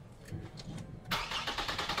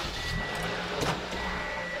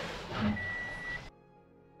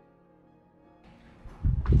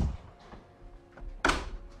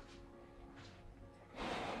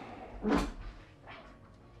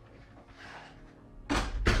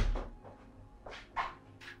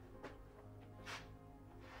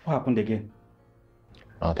 What happened again?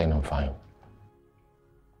 Nothing, I'm fine.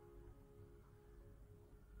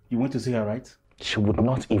 You went to see her, right? She would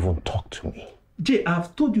not even talk to me. Jay,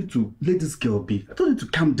 I've told you to let this girl be. I told you to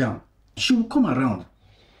calm down. She will come around.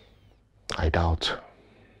 I doubt.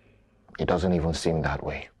 It doesn't even seem that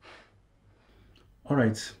way. All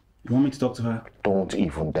right. You want me to talk to her? Don't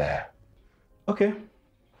even dare. Okay.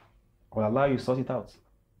 I'll allow you to sort it out.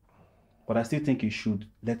 But I still think you should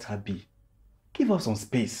let her be. Give her some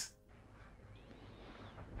space.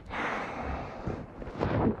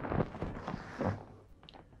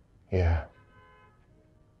 Yeah.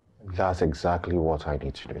 That's exactly what I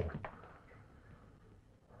need to do.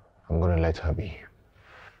 I'm gonna let her be.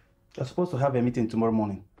 You're supposed to have a meeting tomorrow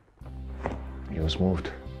morning. He was moved.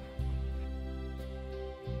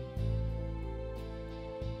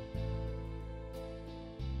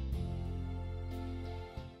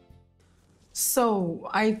 So,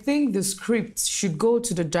 I think the script should go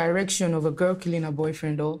to the direction of a girl killing her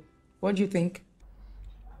boyfriend, or what do you think?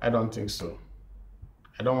 I don't think so.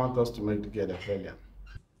 I don't want us to make the girl a villain.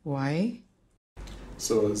 Why?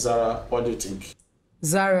 So, Zara, what do you think?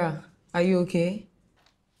 Zara, are you okay?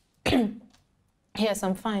 Yes,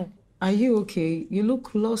 I'm fine. Are you okay? You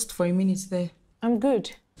look lost for a minute there. I'm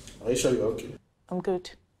good. Are you sure you're okay? I'm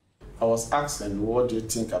good. I was asking, what do you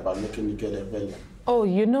think about making the girl a villain? Oh,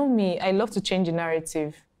 you know me. I love to change the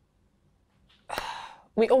narrative.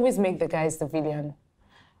 We always make the guys the villain.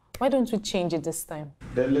 Why don't we change it this time?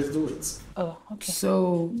 Then let's do it. Oh, okay.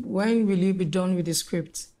 So, when will you be done with the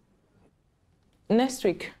script? Next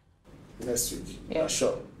week. Next week? Yeah. You're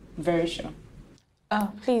sure? Very sure.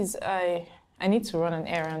 Please, I need to run an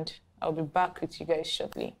errand. I'll be back with you guys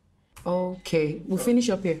shortly. Okay, we'll finish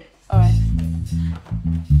up here. All right.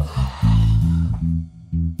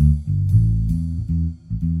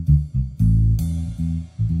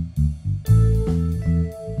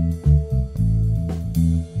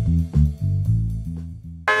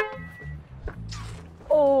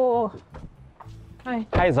 Oh. Hi.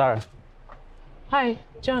 Hi, Zara. Hi,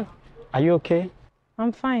 John. Are you okay?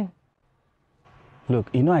 I'm fine. Look,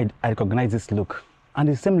 you know I recognize this look. And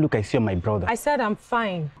the same look I see on my brother. I said I'm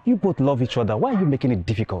fine. You both love each other. Why are you making it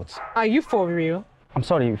difficult? Are you for real? I'm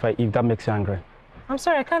sorry if that makes you angry. I'm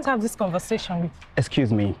sorry, I can't have this conversation with...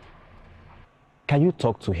 Excuse me. Can you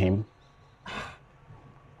talk to him?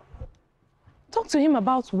 Talk to him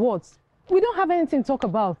about what? We don't have anything to talk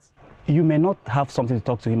about. You may not have something to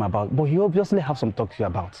talk to him about, but he obviously have some to talk to you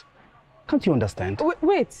about. Can't you understand?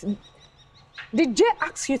 Wait. Did Jay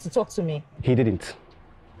ask you to talk to me? He didn't.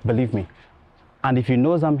 Believe me. And if he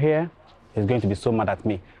knows I'm here, he's going to be so mad at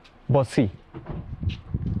me. But see,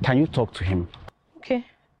 can you talk to him? Okay.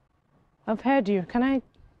 I've heard you. Can I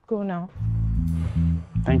go now?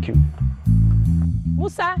 Thank you.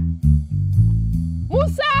 Musa!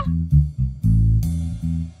 Musa!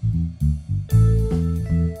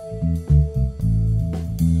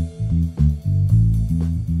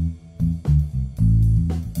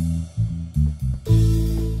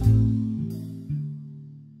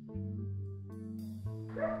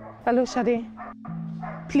 Hello, Shade.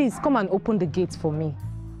 Please come and open the gate for me.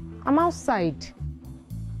 I'm outside.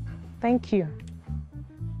 Thank you.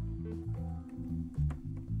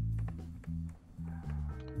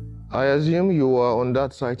 I assume you are on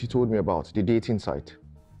that site you told me about, the dating site.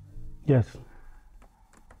 Yes.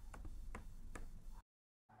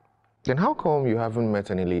 Then how come you haven't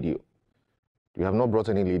met any lady? You have not brought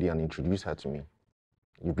any lady and introduced her to me.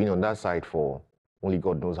 You've been on that site for only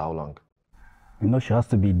God knows how long. You know she has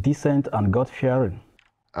to be decent and God-fearing.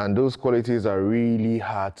 And those qualities are really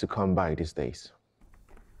hard to come by these days.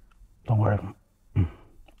 Don't worry.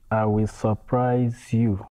 I will surprise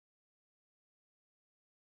you.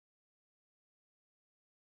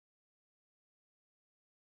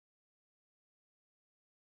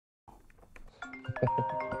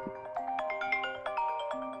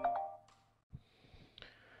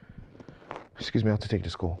 Excuse me, I have to take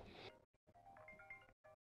this call.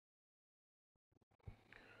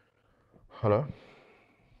 Hello?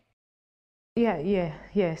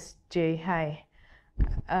 Yes, Jay, hi.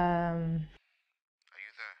 Are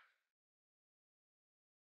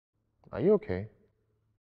you okay?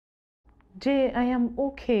 Jay, I am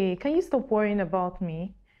okay. Can you stop worrying about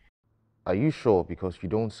me? Are you sure? Because you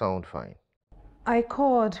don't sound fine. I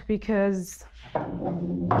called because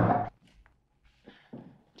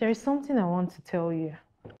there is something I want to tell you.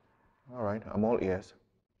 All right, I'm all ears.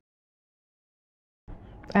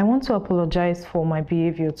 I want to apologize for my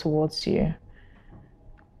behavior towards you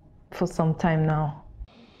for some time now.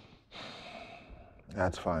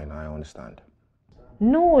 That's fine, I understand.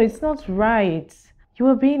 No, it's not right. You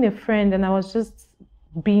were being a friend and I was just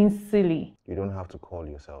being silly. You don't have to call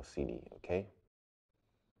yourself silly, okay?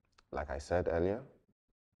 Like I said earlier,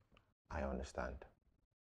 I understand.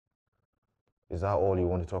 Is that all you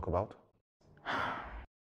want to talk about?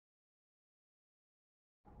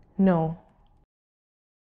 No.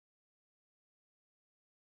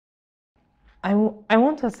 I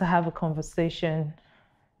want us to have a conversation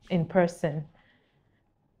in person.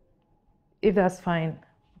 If that's fine.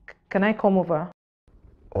 Can I come over?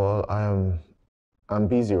 Well, I'm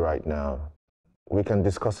busy right now. We can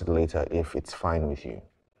discuss it later if it's fine with you.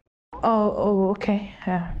 Oh, okay.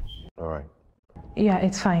 Yeah. All right. Yeah,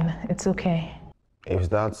 it's fine. It's okay.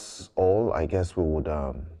 If that's all, I guess we would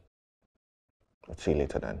see you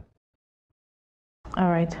later then.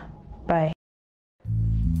 All right. Bye.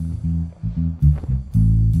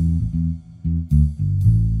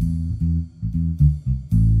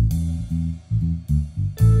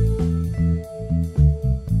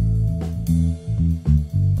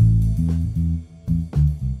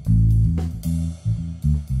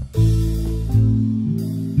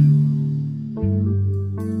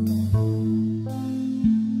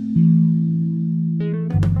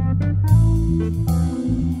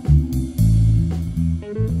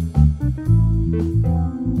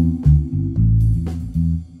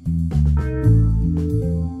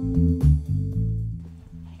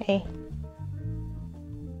 Hey.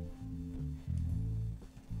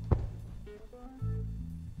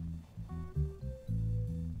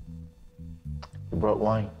 You brought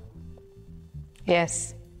wine?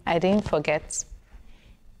 Yes, I didn't forget.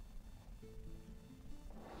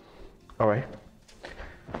 All right.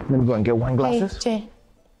 Let me go and get wine glasses. Hey, Jay,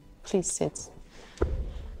 please sit.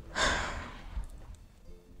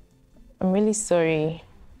 I'm really sorry.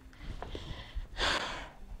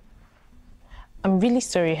 I'm really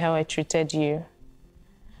sorry how I treated you.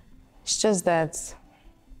 It's just that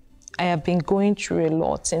I have been going through a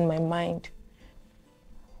lot in my mind.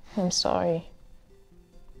 I'm sorry.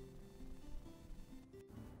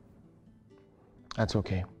 That's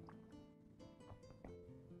okay.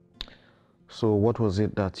 So what was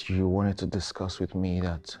it that you wanted to discuss with me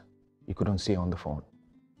that you couldn't say on the phone?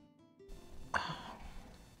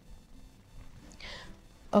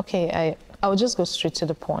 Okay, I'll just go straight to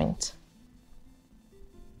the point.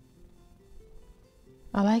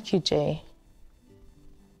 I like you, Jay.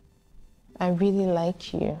 I really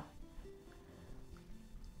like you.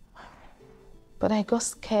 But I got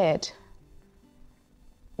scared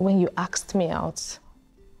when you asked me out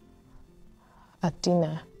at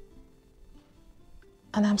dinner.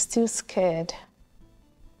 And I'm still scared.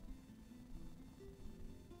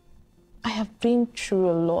 I have been through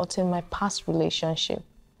a lot in my past relationship.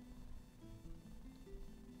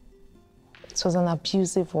 It was an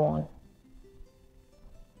abusive one.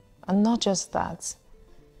 And not just that,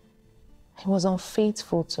 he was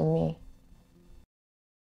unfaithful to me.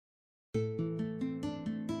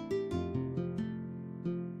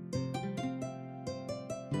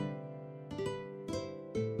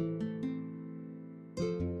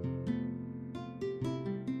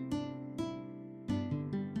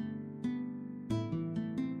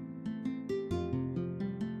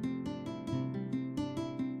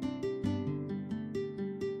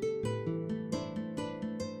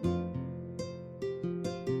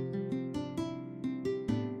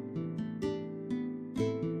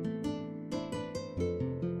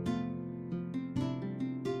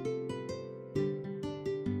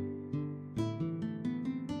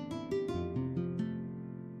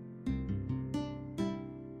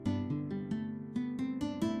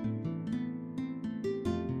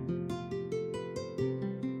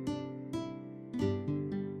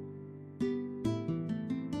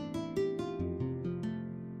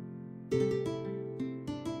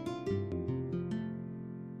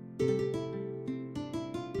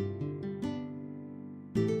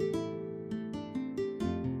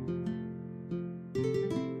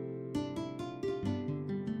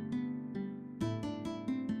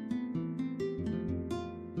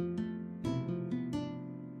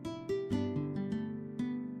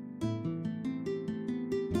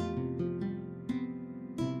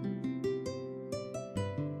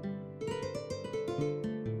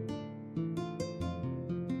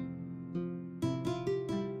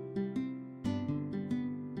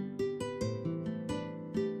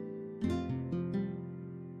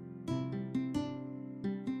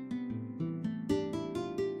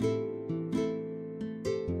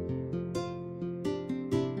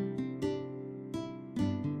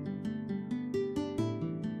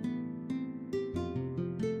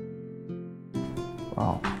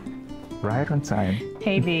 Wow. Right on time.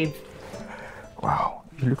 Hey, babe. Wow,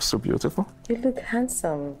 you look so beautiful. You look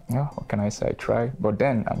handsome. Yeah, what can I say? I try. But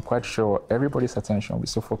then I'm quite sure everybody's attention will be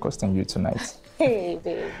so focused on you tonight. Hey,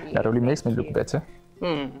 baby. That only makes me look better.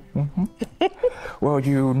 Mm. Well,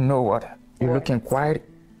 you know what? You're looking quite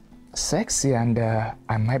sexy, and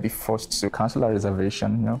I might be forced to cancel a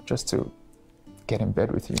reservation, you know, just to get in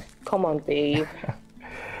bed with you. Come on, babe.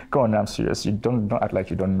 Go on, I'm serious. You don't act like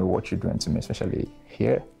you don't know what you're doing to me, especially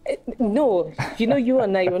here. No, you know, you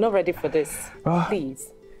and I, we're not ready for this. Please,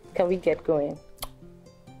 can we get going?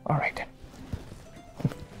 All right then.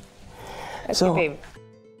 Okay, So, babe.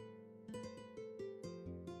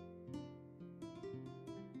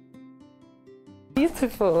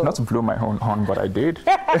 Beautiful. not to blow my own horn, but I did.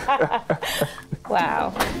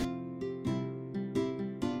 Wow.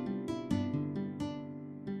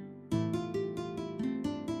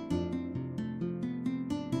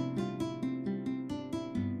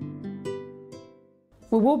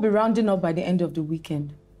 We will be rounding up by the end of the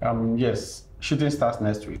weekend. Yes, shooting starts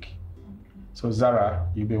next week. So Zara,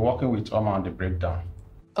 you'll be working with Oma on the breakdown.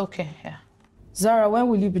 Okay, yeah. Zara, when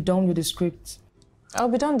will you be done with the script? I'll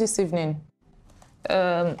be done this evening.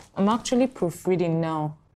 I'm actually proofreading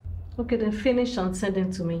now. Okay, then finish and send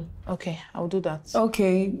it to me. Okay, I'll do that.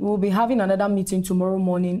 Okay, we'll be having another meeting tomorrow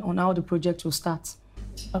morning on how the project will start.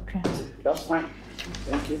 Okay. That's fine.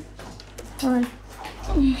 Thank you. All right.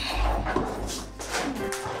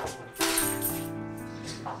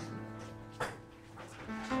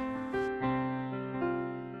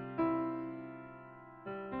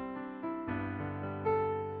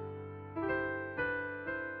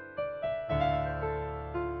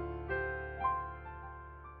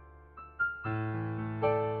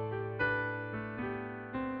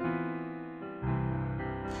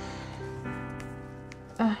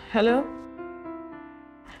 Hello?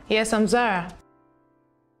 Yes, I'm Zara.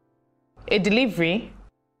 A delivery?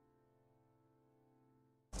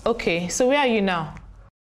 Okay, so where are you now?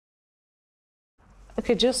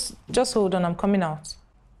 Okay, just hold on, I'm coming out.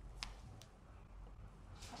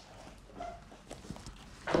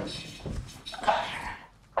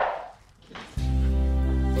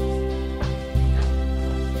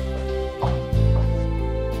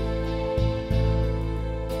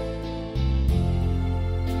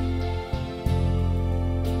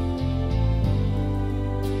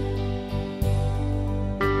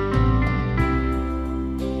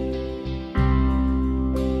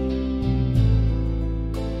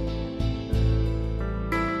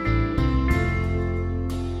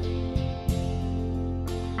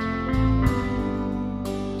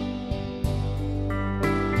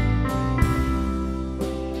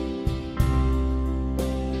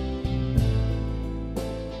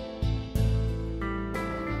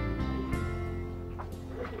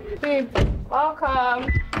 Babe,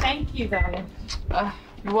 welcome. Thank you, darling.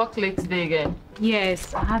 You work late today again.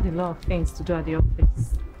 Yes, I had a lot of things to do at the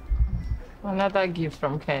office. Another gift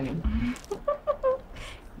from Kenny.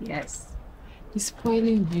 Yes. He's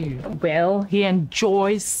spoiling you. Well, he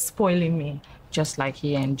enjoys spoiling me. Just like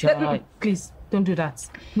he enjoyed. Please, don't do that.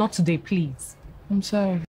 Not today, please. I'm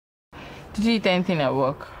sorry. Did you eat anything at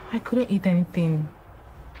work? I couldn't eat anything.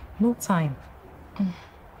 No time.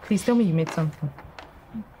 Please tell me you made something.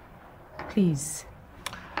 Please.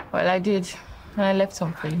 Well, I did. And I left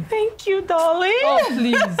some for you. Thank you, darling. Oh,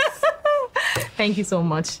 please. Thank you so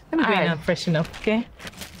much. Let me go in and freshen up, okay?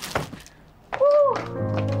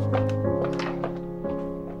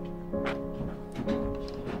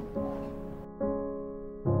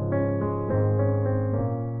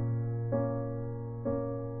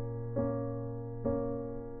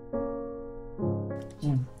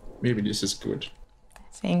 Maybe this is good.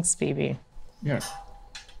 Thanks, baby. Yeah.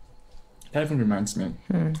 That even reminds me.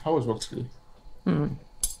 How was work today?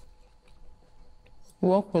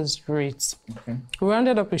 Work was great. Okay. We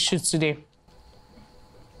rounded up a shoot today.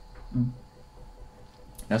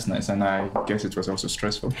 That's nice, and I guess it was also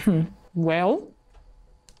stressful. Well,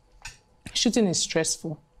 shooting is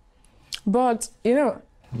stressful. But, you know...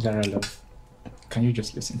 Zara, love, can you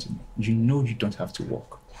just listen to me? You know you don't have to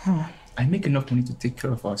work. I make enough money to take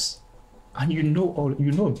care of us. And you know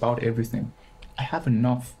about everything. I have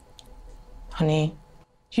enough. Honey,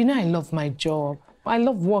 you know I love my job. I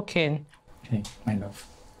love working. Hey, my love,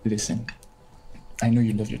 listen. I know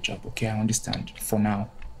you love your job, okay? I understand. For now.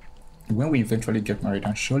 When we eventually get married,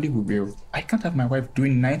 and surely we will, I can't have my wife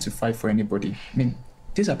doing 9 to 5 for anybody. I mean,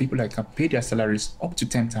 these are people that can pay their salaries up to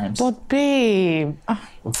 10 times. But babe...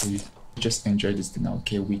 Okay, just enjoy this dinner,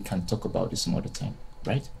 okay? We can talk about this some other time,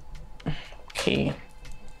 right? Okay.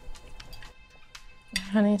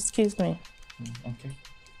 Honey, excuse me. Okay.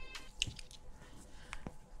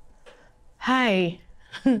 Hi.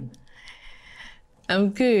 I'm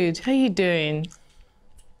good. How you doing?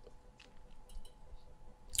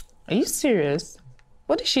 Are you serious?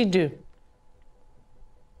 What did she do?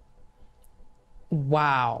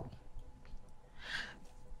 Wow.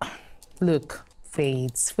 Look,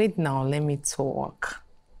 wait now, let me talk.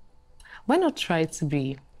 Why not try to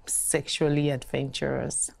be sexually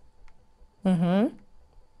adventurous? Have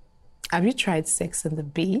you tried sex on the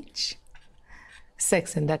beach?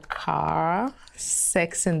 Sex in the car?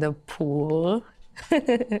 Sex in the pool?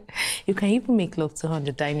 You can even make love to her on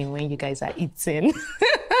the dining when you guys are eating.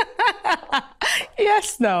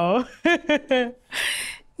 Yes, no.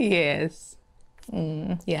 Yes.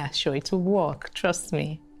 Yeah, sure, it will work. Trust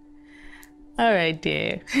me. All right,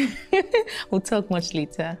 dear. We'll talk much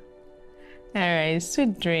later. All right,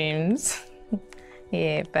 sweet dreams.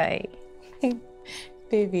 Yeah, bye.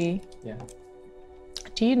 Baby. Yeah.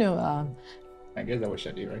 Do you know, I guess that was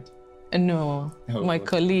Shadi, right? No, Oh, my okay.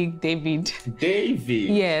 colleague, David. David.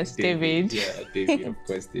 Yes, David. Yeah, David, of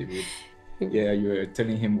course, David. Yeah, you were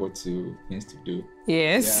telling him what he needs to do.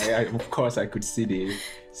 Yes. Yeah, of course, I could see the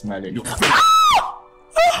smiling.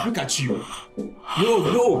 Look at you.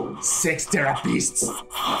 Yo, sex therapist.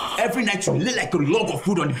 Every night you lay like a log of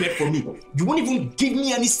food on the bed for me. You won't even give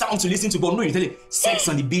me any sound to listen to, but no, you tell me sex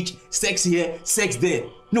on the beach, sex here, sex there.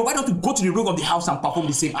 No, why don't you go to the room of the house and perform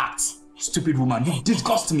the same act? Stupid woman, you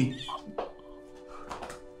disgust me.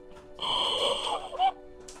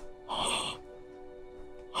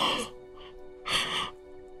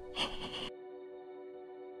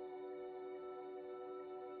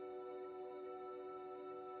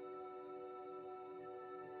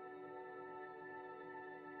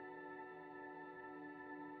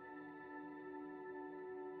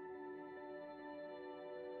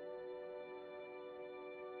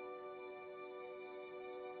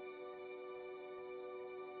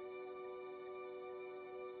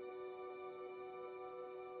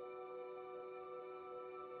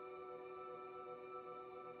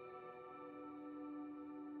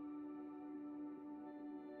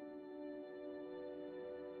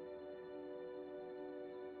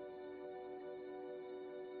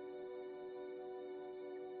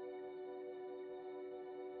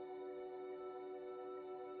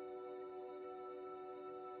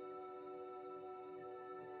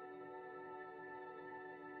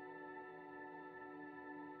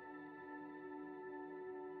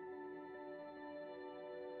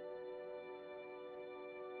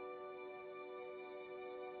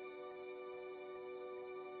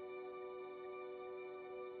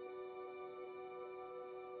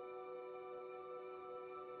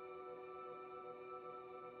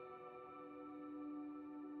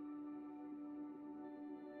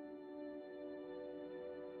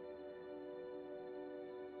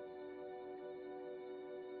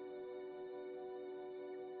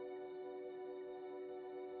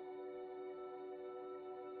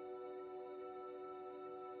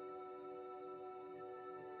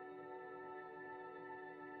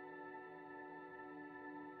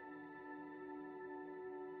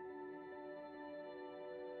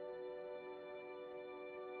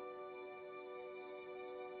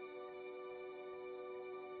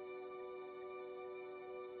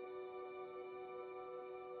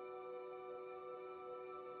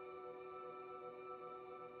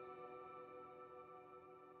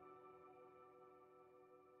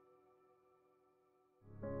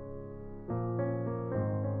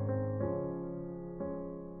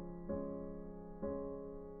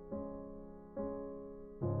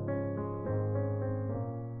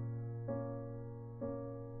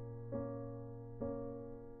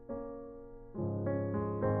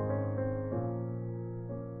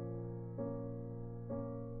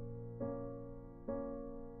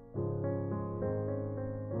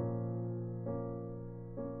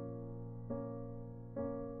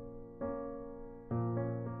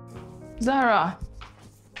 Zara.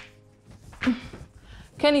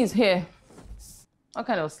 Kenny's here. What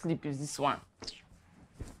kind of sleep is this one?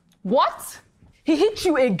 What? He hit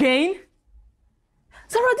you again?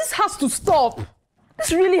 Zara, this has to stop.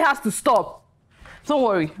 This really has to stop. Don't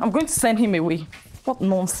worry, I'm going to send him away. What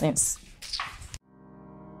nonsense.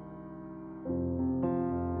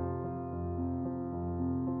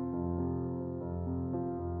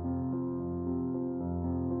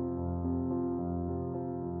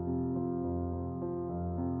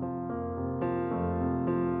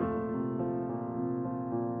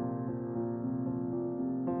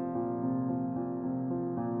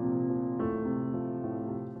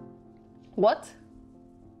 What?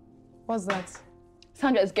 What's that?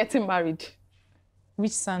 Sandra is getting married.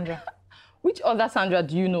 Which Sandra? Which other Sandra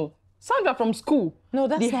do you know? Sandra from school. No,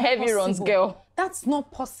 that's the not heavy possible. runs girl. That's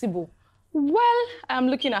not possible. Well, I'm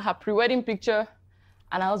looking at her pre-wedding picture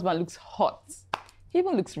and her husband looks hot. He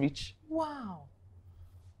even looks rich. Wow.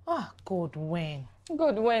 Ah, God, when?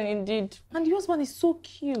 God, when indeed. And the husband is so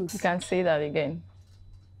cute. You can't say that again.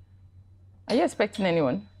 Are you expecting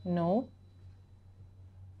anyone? No.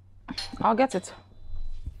 I'll get it.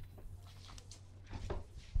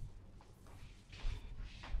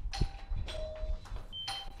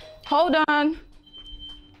 Hold on.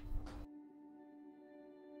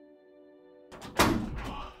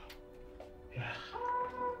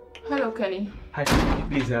 Hello, Kenny. Hi,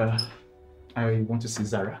 please, I want to see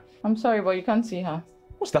Zara. I'm sorry, but you can't see her.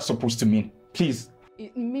 What's that supposed to mean? Please.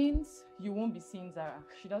 It means you won't be seeing Zara.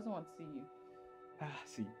 She doesn't want to see you.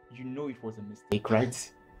 See, you know it was a mistake,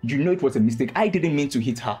 right? You know it was a mistake. I didn't mean to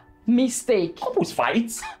hit her. Mistake? Couples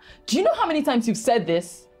fight? Do you know how many times you've said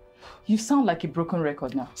this? You sound like a broken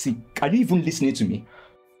record now. See, are you even listening to me?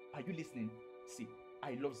 Are you listening? See,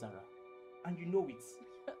 I love Zara. And you know it.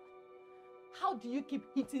 How do you keep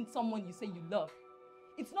hitting someone you say you love?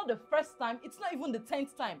 It's not the first time. It's not even the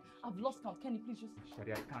 10th time. I've lost count. Can you please just...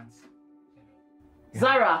 Sorry, I can't.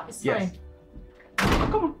 Zara, it's Yes.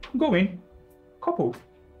 fine. Come on, go in. Couple,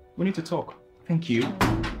 we need to talk. Thank you.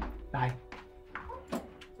 Bye.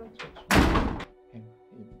 Hey,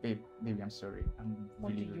 babe, I'm sorry. I'm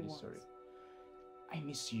really sorry. I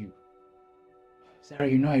miss you. Sarah,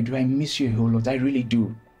 you know I do. I miss you a whole lot. I really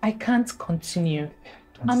do. I can't continue.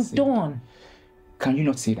 I'm done. Can you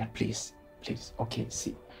not say that, please? Please. Okay,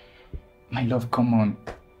 see. My love, come on.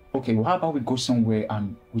 Okay, well, how about we go somewhere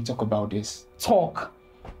and we talk about this? Talk?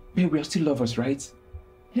 Babe, we are still lovers, right?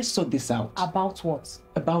 Let's sort this out. About what?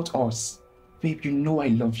 About us. Babe, you know I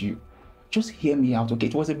love you. Just hear me out, okay?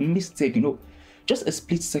 It was a mistake, you know. Just a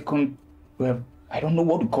split second where I don't know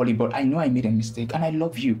what to call it, but I know I made a mistake and I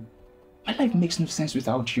love you. My life makes no sense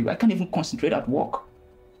without you. I can't even concentrate at work.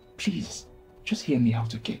 Please, just hear me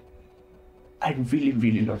out, okay? I really,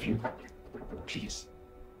 really love you. Please.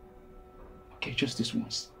 Okay, just this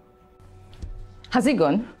once. Has he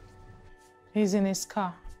gone? He's in his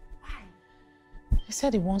car. He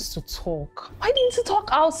said he wants to talk. Why didn't you talk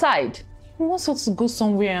outside? He wants us to go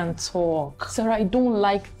somewhere and talk. Sarah, I don't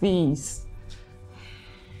like these.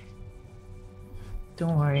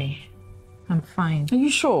 Don't worry. I'm fine. Are you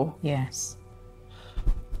sure? Yes.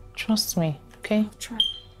 Trust me, okay? I'll try.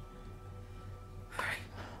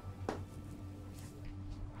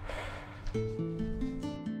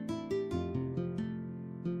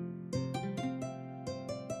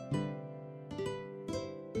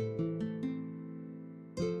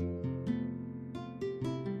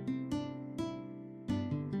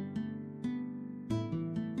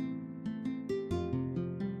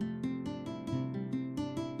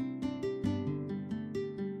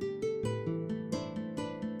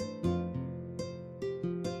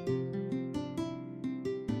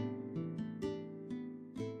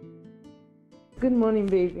 Good morning,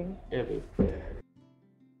 baby. Yeah, babe.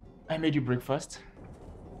 I made you breakfast.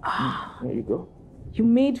 There you go. You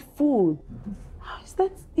made food. How is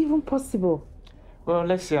that even possible? Well,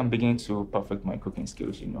 let's say I'm beginning to perfect my cooking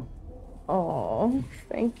skills, you know. Oh,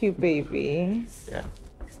 thank you, baby. Yeah.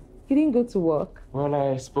 You didn't go to work? Well,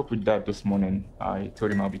 I spoke with Dad this morning. I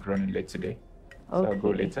told him I'll be running late today. So I'll go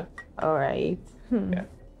later. All right. Yeah.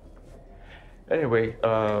 Anyway,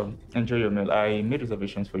 enjoy your meal. I made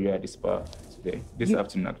reservations for you at the spa today. This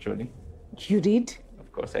afternoon, actually. You did? Of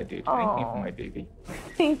course I did. Thank you for my baby.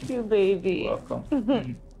 Thank you, baby. You're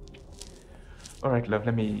welcome. All right, love,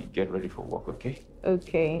 let me get ready for work, okay?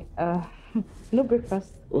 Okay. No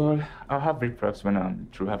breakfast? Well, I'll have breakfast when I'm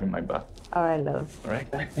through having my bath. All right, love. All right?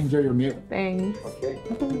 Enjoy your meal. Thanks. Okay.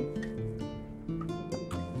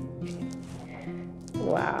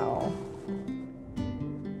 Wow.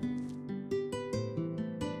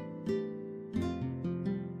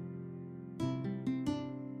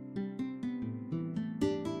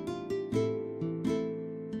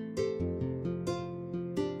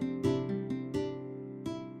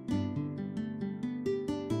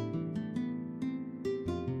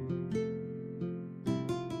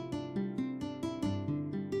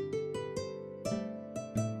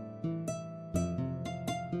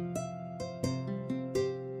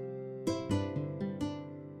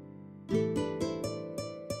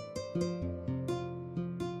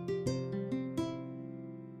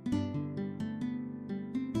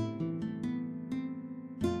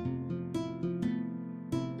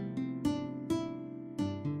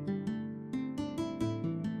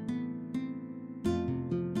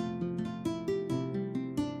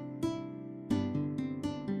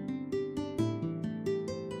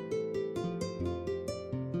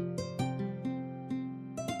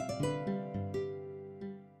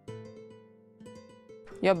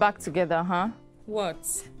 You're back together, huh? What?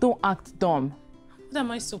 Don't act dumb. What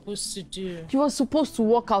am I supposed to do? You are supposed to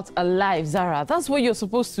walk out alive, Zara. That's what you're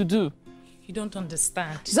supposed to do. You don't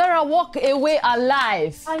understand. Zara, walk away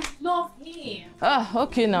alive. I love him. Ah,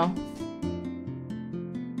 okay now.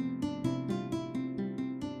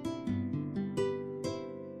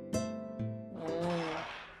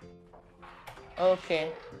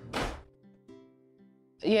 Okay.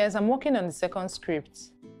 Yes, I'm working on the second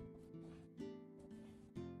script.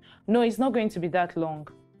 No, it's not going to be that long.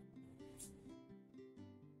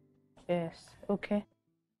 Yes, okay.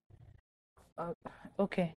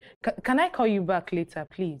 Okay. Can I call you back later,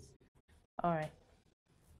 please? All right.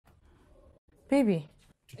 Baby.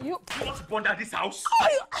 You want to burn down this house? Oh,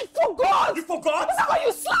 I forgot! You forgot? Was that why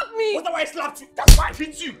you slapped me? Was that why I slapped you? That's why I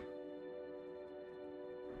hit you!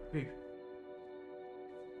 Babe.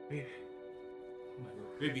 Babe. Oh my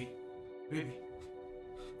God. Baby. Baby.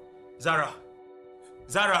 Zara.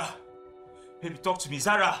 Zara. Baby, talk to me.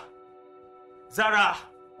 Zara. Zara.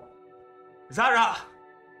 Zara.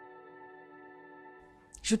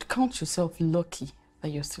 You should count yourself lucky that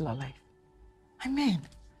you're still alive. I mean,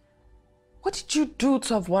 what did you do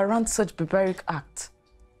to have warranted such barbaric act?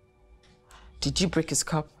 Did you break his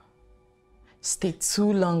cup? Stay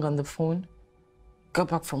too long on the phone? Got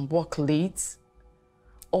back from work late?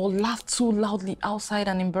 Or laughed too loudly outside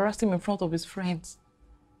and embarrassed him in front of his friends?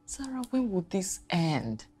 Sarah, when will this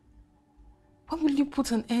end? When will you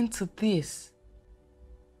put an end to this?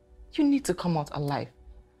 You need to come out alive.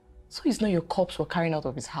 So it's not your corpse we're carrying out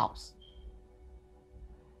of his house.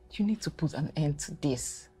 You need to put an end to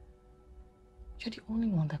this. You're the only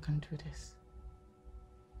one that can do this.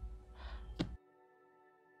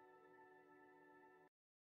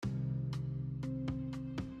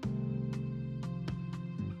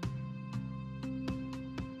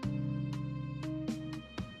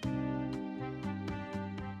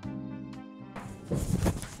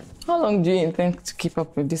 How long do you intend to keep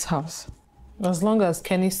up with this house? As long as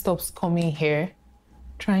Kenny stops coming here,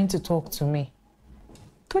 trying to talk to me.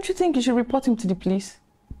 Don't you think you should report him to the police?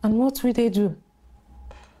 And what will they do?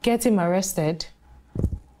 Get him arrested?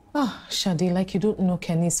 Ah, Shadi, like you don't know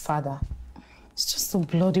Kenny's father. It's just a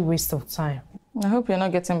bloody waste of time. I hope you're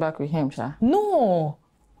not getting back with him, Sha. No!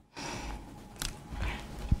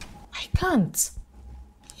 I can't.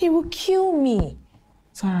 He will kill me.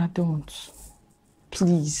 Sarah, don't.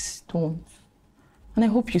 Please, don't. And I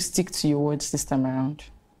hope you stick to your words this time around.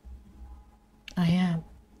 I am.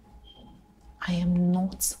 I am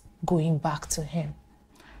not going back to him.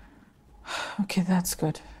 Okay, that's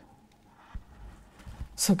good.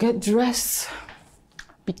 So get dressed,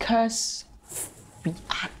 because we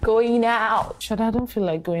are going out. Shada, I don't feel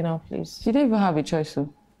like going out, please. You don't even have a choice,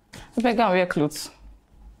 so. If I can wear clothes.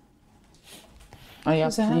 Oh yeah,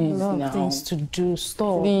 please, I have a lot of things to do.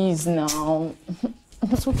 Stop. Please now.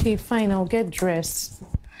 It's okay, fine, I'll get dressed.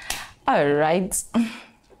 All right.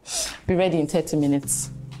 Be ready in 30 minutes.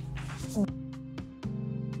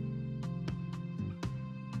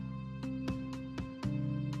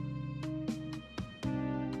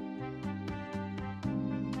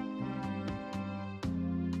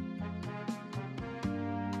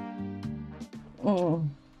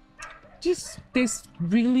 This tastes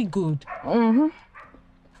really good. Mm-hmm.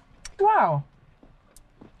 Wow.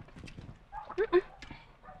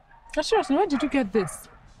 Seriously, where did you get this?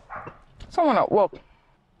 Someone at work.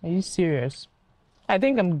 Are you serious? I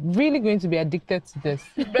think I'm really going to be addicted to this.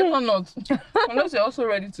 Better not. Unless you're also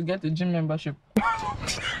ready to get a gym membership.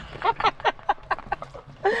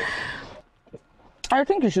 I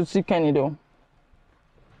think you should see Kenny though.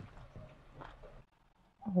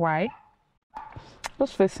 Why?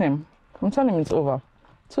 Just face him. I'm telling him it's over.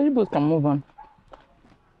 So you both can move on.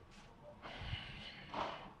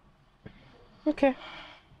 Okay.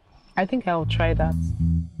 I think I'll try that.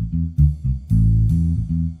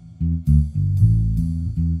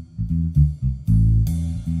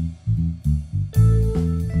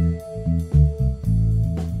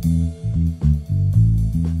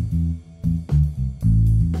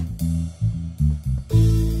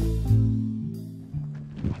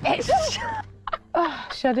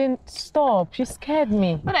 Shadin, stop. You scared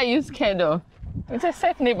me. What are you scared of? It's a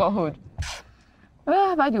safe neighborhood.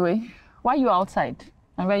 By the way, why are you outside?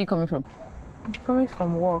 And where are you coming from? I'm coming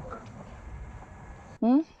from work.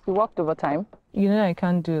 You worked overtime? You know I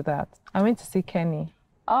can't do that. I went to see Kenny.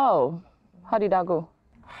 Oh, how did that go?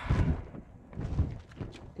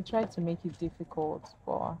 He tried to make it difficult,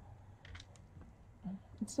 but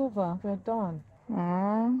it's over. We're done.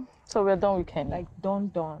 So we're done with Kenny? Like,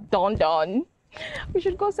 done. Done. We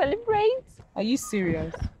should go celebrate. Are you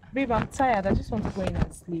serious? Babe, I'm tired. I just want to go in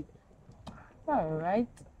and sleep. All right.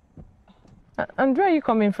 And where are you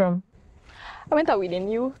coming from? I went out with a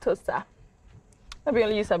new toaster. Maybe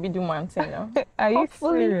only you sabi do man thing now. Are you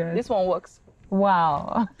Hopefully, serious? this one works.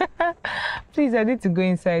 Wow. Please, I need to go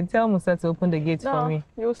inside. Tell Musa to open the gate for me.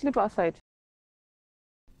 You'll sleep outside.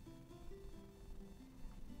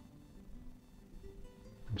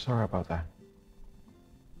 I'm sorry about that.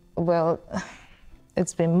 Well,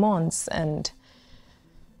 it's been months and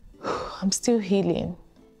I'm still healing.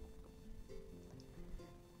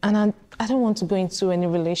 And I don't want to go into any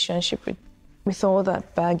relationship with all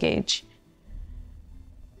that baggage.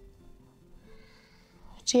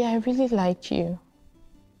 Jay, I really like you.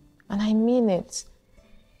 And I mean it.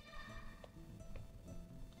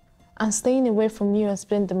 And staying away from you has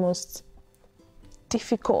been the most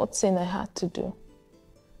difficult thing I had to do.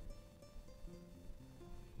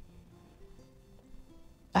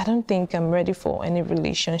 I don't think I'm ready for any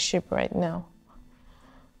relationship right now.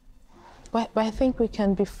 But I think we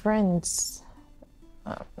can be friends.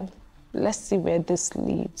 Let's see where this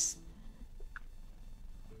leads.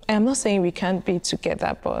 I'm not saying we can't be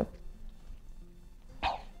together, but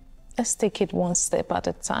let's take it one step at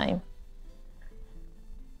a time.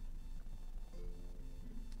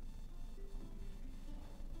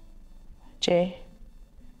 Jay,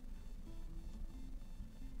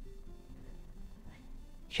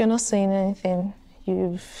 you're not saying anything.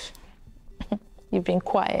 You've been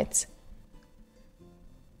quiet.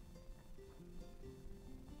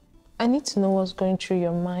 I need to know what's going through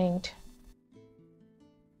your mind.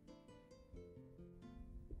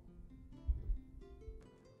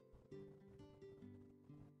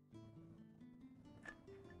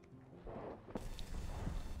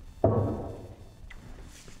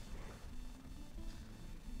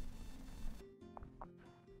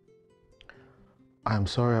 I'm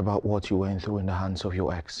sorry about what you went through in the hands of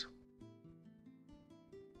your ex.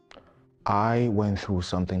 I went through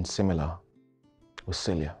something similar with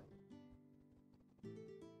Celia.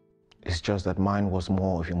 It's just that mine was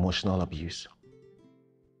more of emotional abuse.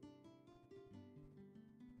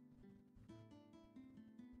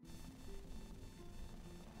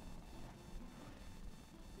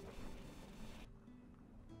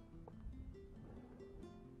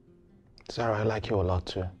 Sarah, I like you a lot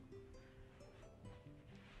too.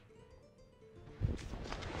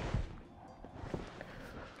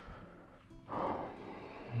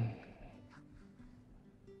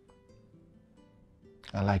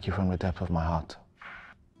 I like you from the depth of my heart.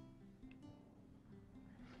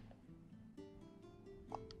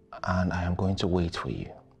 And I am going to wait for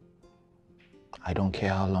you. I don't care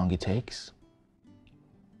how long it takes.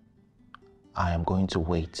 I am going to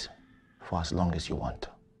wait for as long as you want.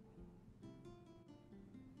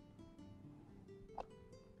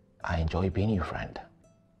 I enjoy being your friend.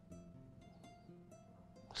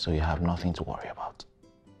 So you have nothing to worry about.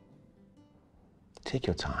 Take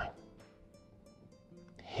your time.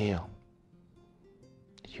 Heal.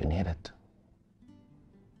 You need it.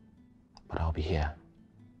 But I'll be here,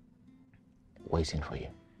 waiting for you.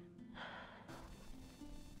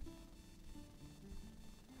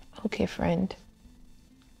 Okay, friend.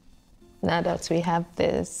 Now that we have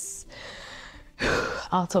this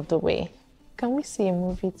out of the way, can we see a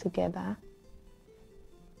movie together?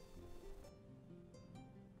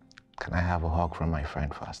 Can I have a hug from my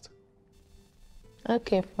friend first?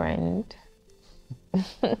 Okay, friend.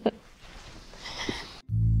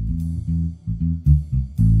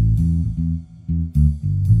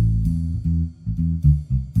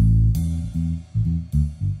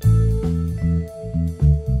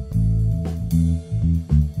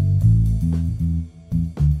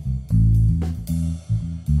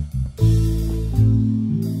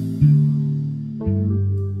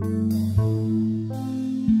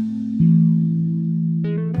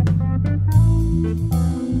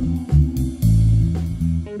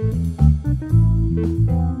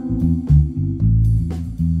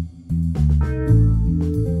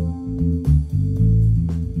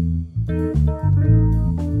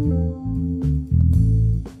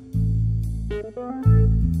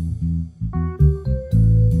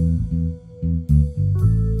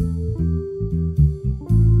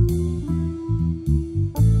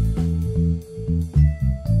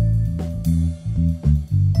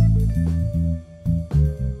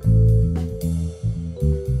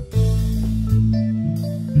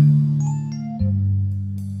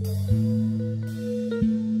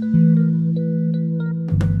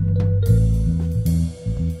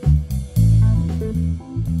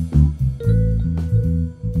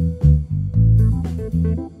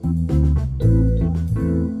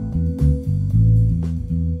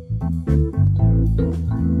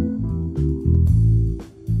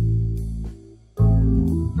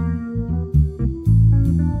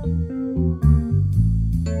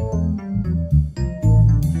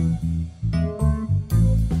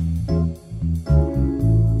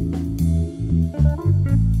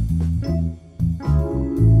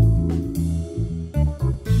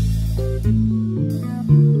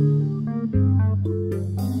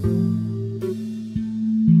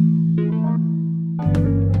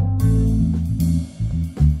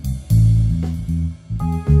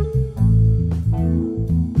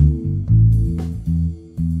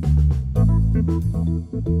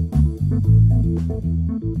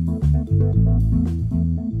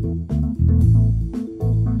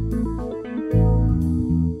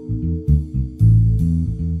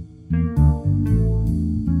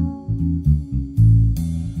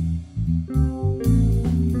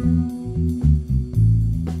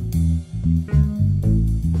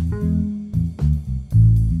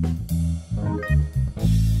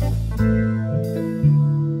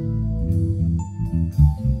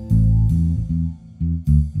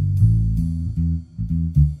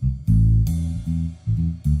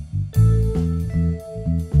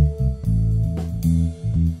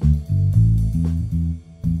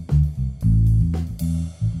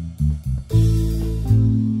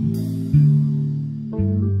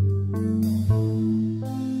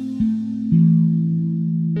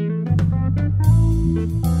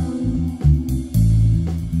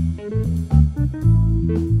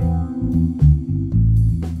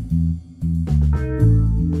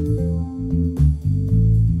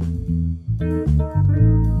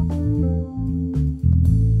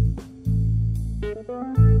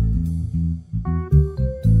 you.